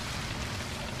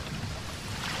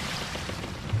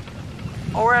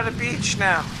 Oh, we're at a beach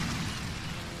now.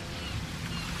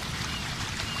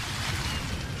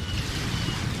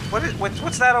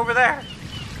 What's that over there?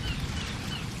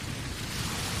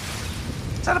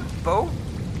 Is that a boat?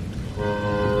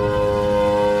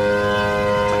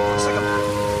 Looks like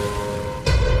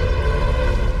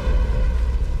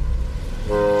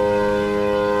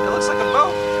it looks like a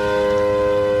boat.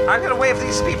 I'm gonna wave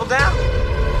these people down.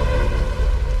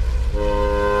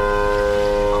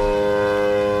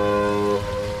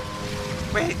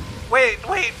 Wait.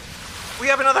 We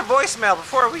have another voicemail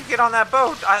before we get on that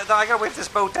boat. I gotta wave this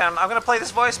boat down. I'm gonna play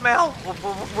this voicemail.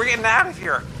 We're getting out of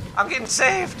here. I'm getting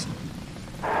saved.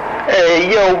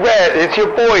 Hey, yo, Red, it's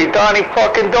your boy, Donnie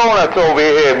fucking Donuts over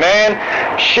here, man.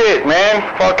 Shit, man.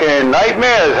 Fucking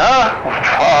nightmares, huh?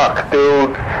 Fuck,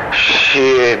 dude.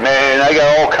 Shit, man. I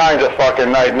got all kinds of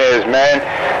fucking nightmares, man.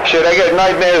 Shit, I got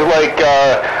nightmares like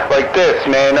this,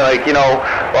 man. Like, you know,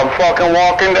 I'm fucking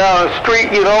walking down the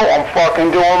street, you know, I'm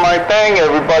fucking doing my thing,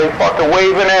 everybody fucking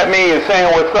waving at me and saying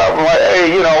what's up. I'm like,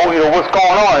 hey, you know, what's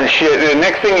going on and shit. And the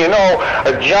next thing you know,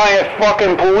 a giant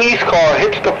fucking police car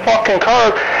hits the fucking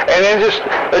curb, and then just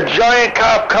a giant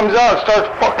cop comes out and starts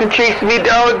fucking chasing me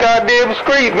down the goddamn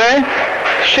street, man.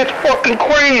 Shit's fucking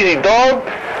crazy, dog.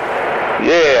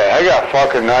 Yeah, I got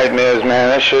fucking nightmares, man.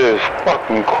 That shit is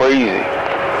fucking crazy.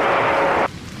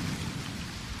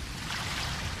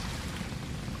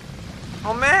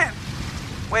 Oh, man.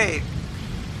 Wait,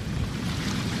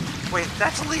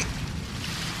 that's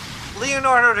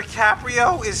Leonardo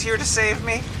DiCaprio is here to save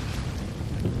me?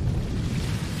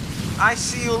 I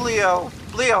see you, Leo.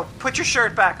 Leo, put your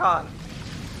shirt back on.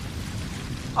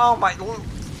 Oh my,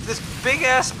 this big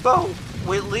ass boat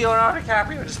with Leonardo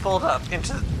DiCaprio just pulled up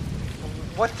into,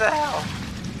 what the hell?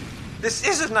 This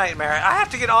is a nightmare. I have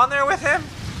to get on there with him?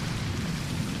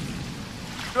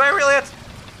 Do I really have to?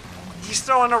 He's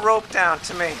throwing a rope down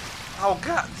to me. Oh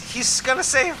god, he's gonna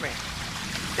save me.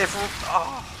 If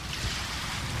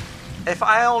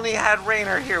I only had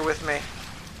Rainer here with me,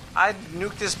 I'd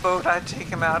nuke this boat, I'd take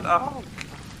him out. Oh.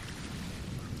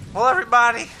 Well,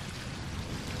 everybody,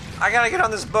 I gotta get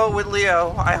on this boat with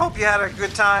Leo. I hope you had a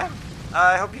good time.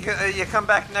 I hope you come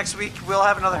back next week. We'll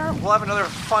have another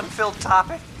fun-filled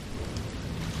topic.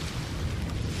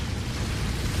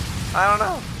 I don't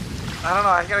know.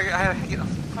 I gotta get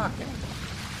fucking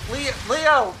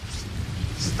Leo,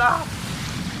 stop.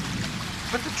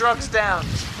 Put the drugs down.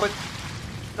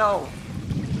 No.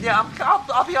 Yeah,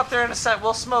 I'll be up there in a sec.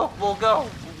 We'll smoke. We'll go.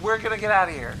 We're gonna get out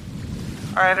of here.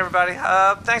 All right, everybody.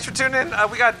 Thanks for tuning in.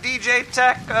 We got DJ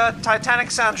Tech Titanic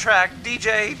soundtrack.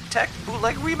 DJ Tech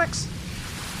bootleg remix.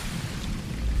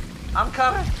 I'm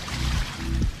coming.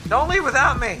 Don't leave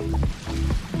without me.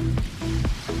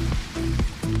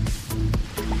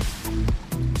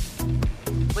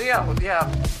 Leo, yeah.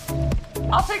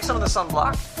 I'll take some of the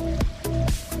sunblock.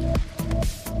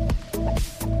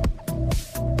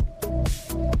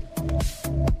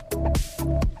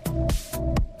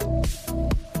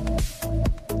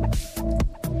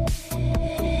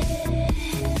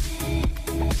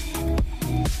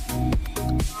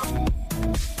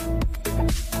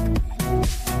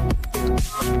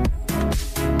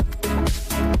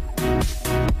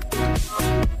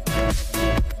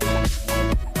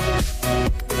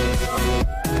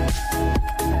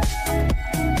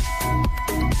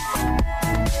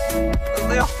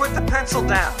 Pencil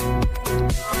down.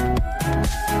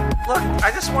 Look,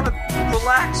 I just want to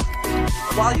relax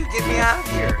while you get me out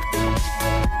of here.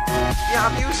 Yeah,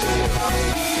 I'm using you.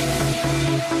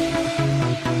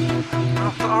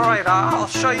 All right, I'll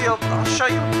show you.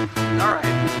 All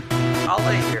right, I'll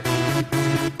lay here.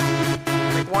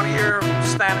 Like one of your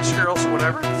Spanish girls or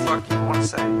whatever the fuck you want to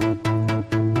say.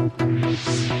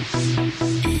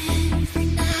 Every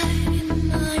night in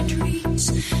my dreams,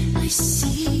 I see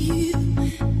you.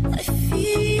 I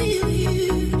feel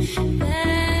you,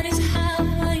 that is how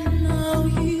I know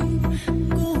you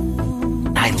go.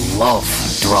 I love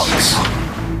drugs.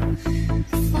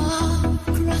 Far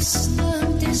across the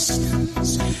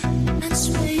distance and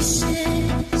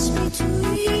spaces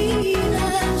between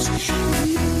us, you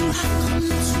have come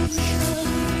to show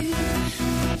you.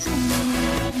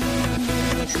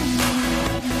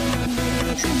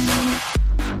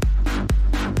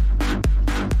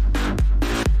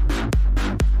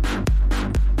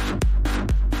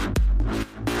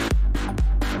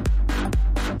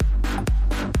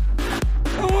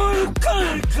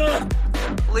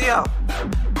 Leo!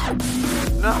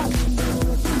 No.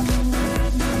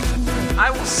 I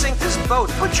will sink this boat.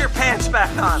 Put your pants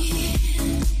back on.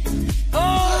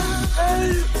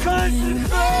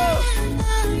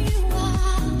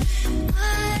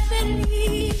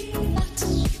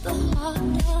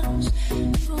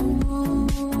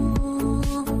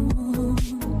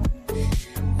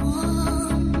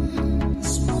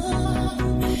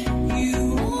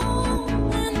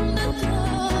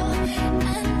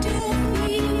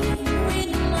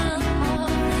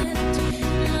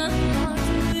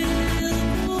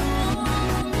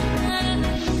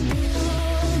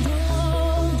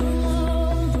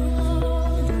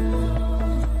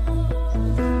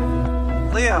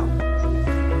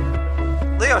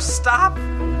 Leo, stop!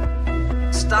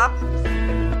 Stop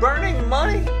burning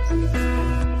money!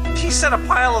 He set a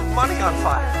pile of money on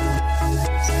fire.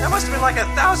 That must have been like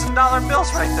 $1,000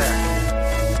 bills right there.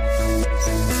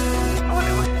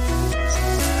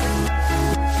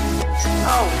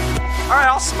 Oh, alright,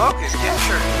 I'll smoke it. Yeah,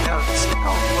 sure.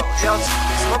 Yeah, let's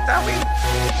smoke that weed.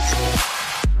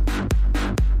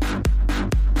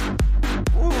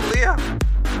 Ooh, Leo.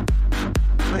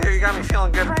 Leo, you got me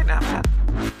feeling good right now, man.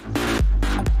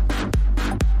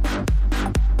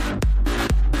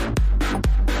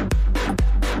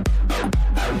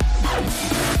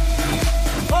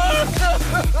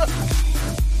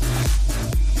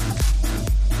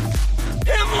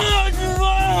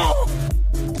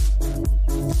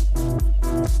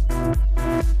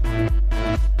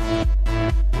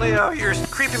 Leo, you're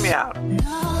creeping me out.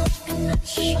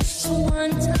 Just one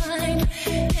time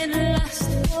and last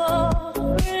for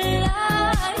a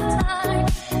lifetime,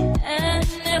 and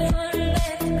never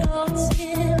let go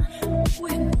till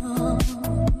we're gone.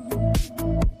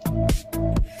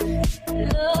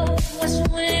 Love was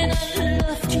when I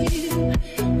loved you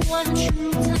one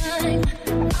true time.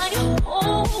 I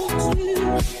hold you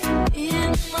in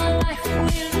my life will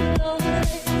always go.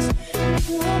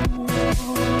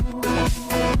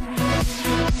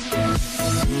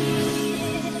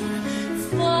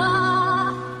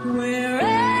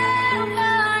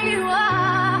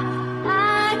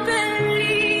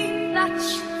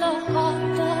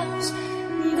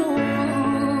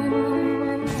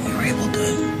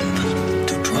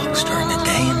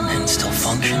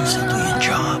 Still do your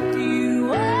job. You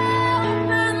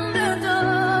open the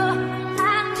door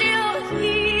and you're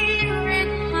here in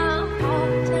my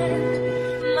heart,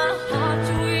 and my heart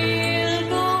will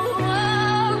go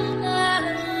on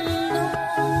and on.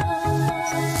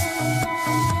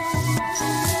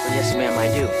 Yes, ma'am, I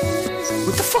do.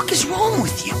 What the fuck is wrong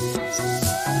with you? This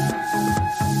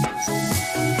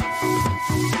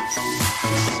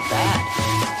is bad.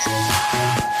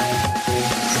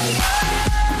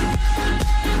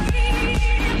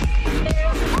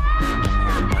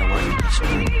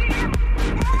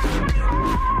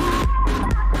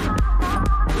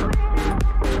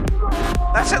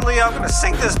 That's it, Leo. I'm gonna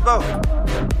sink this boat.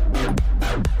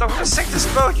 I'm gonna sink this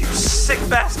boat, you sick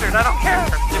bastard. I don't care.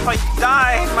 If I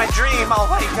die in my dream, I'll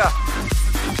wake up.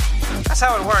 That's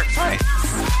how it works, right?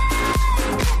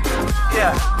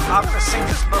 Yeah, I'm gonna sink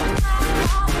this boat.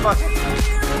 Fuck it.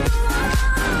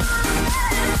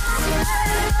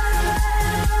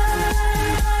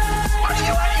 What are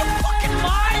you out of your fucking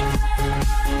mind?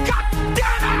 God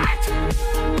damn it!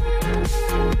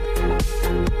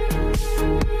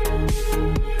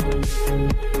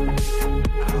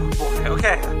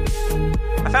 Okay.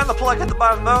 I found the plug at the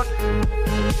bottom of the boat.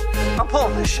 I'm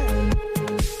pulling this shit.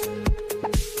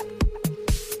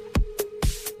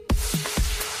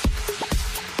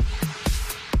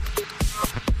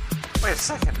 Wait a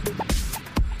second.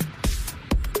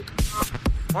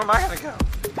 Where am I gonna go?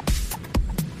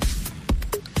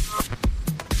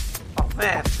 Oh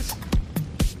man.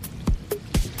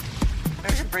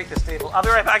 Maybe I can break this table. I'll be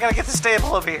right back. I gotta get this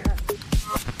table over here.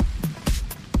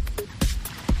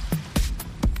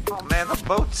 Oh man, the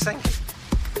boat's sinking.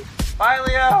 Bye,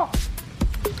 Leo!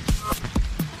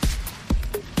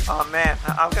 Oh man,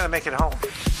 I'm gonna make it home.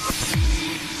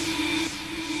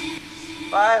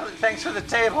 Bye, thanks for the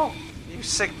table, you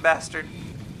sick bastard.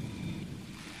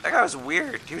 That guy was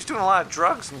weird. He was doing a lot of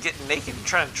drugs and getting naked and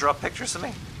trying to draw pictures of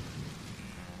me.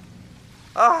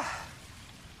 Ah.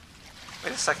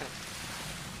 Wait a second.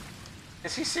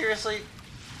 Is he seriously?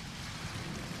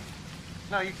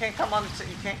 No, you can't come on the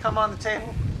you can't come on the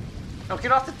table. No,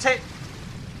 get off the table.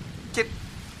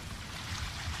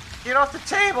 Get off the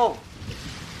table.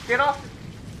 Get off the.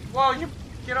 Whoa, you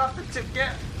get off the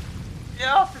get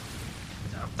off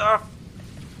the.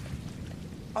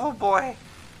 Oh boy.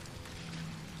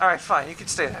 All right, fine. You can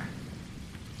stay there.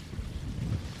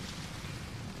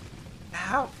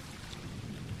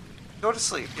 Go to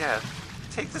sleep. Yeah.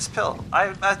 Take this pill.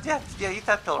 Yeah, eat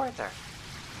that pill right there.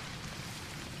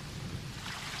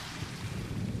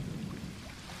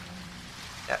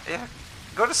 Yeah.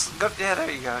 Yeah, there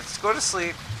you go. Just go to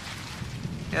sleep.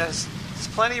 Yeah, there's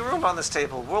plenty of room on this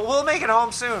table. We'll make it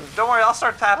home soon. Don't worry, I'll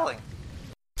start paddling.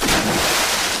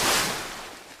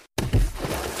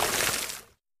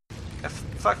 Yeah,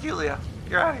 fuck you, Leo.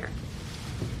 You're out of here.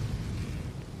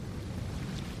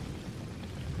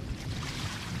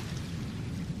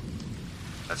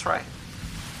 That's right.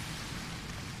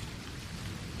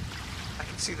 I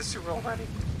can see the sewer already.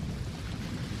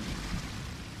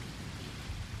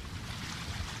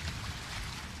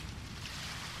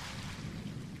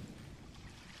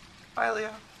 Bye, Leo.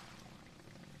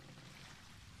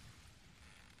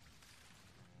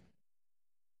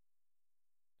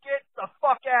 Get the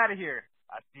fuck out of here.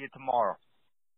 I'll see you tomorrow.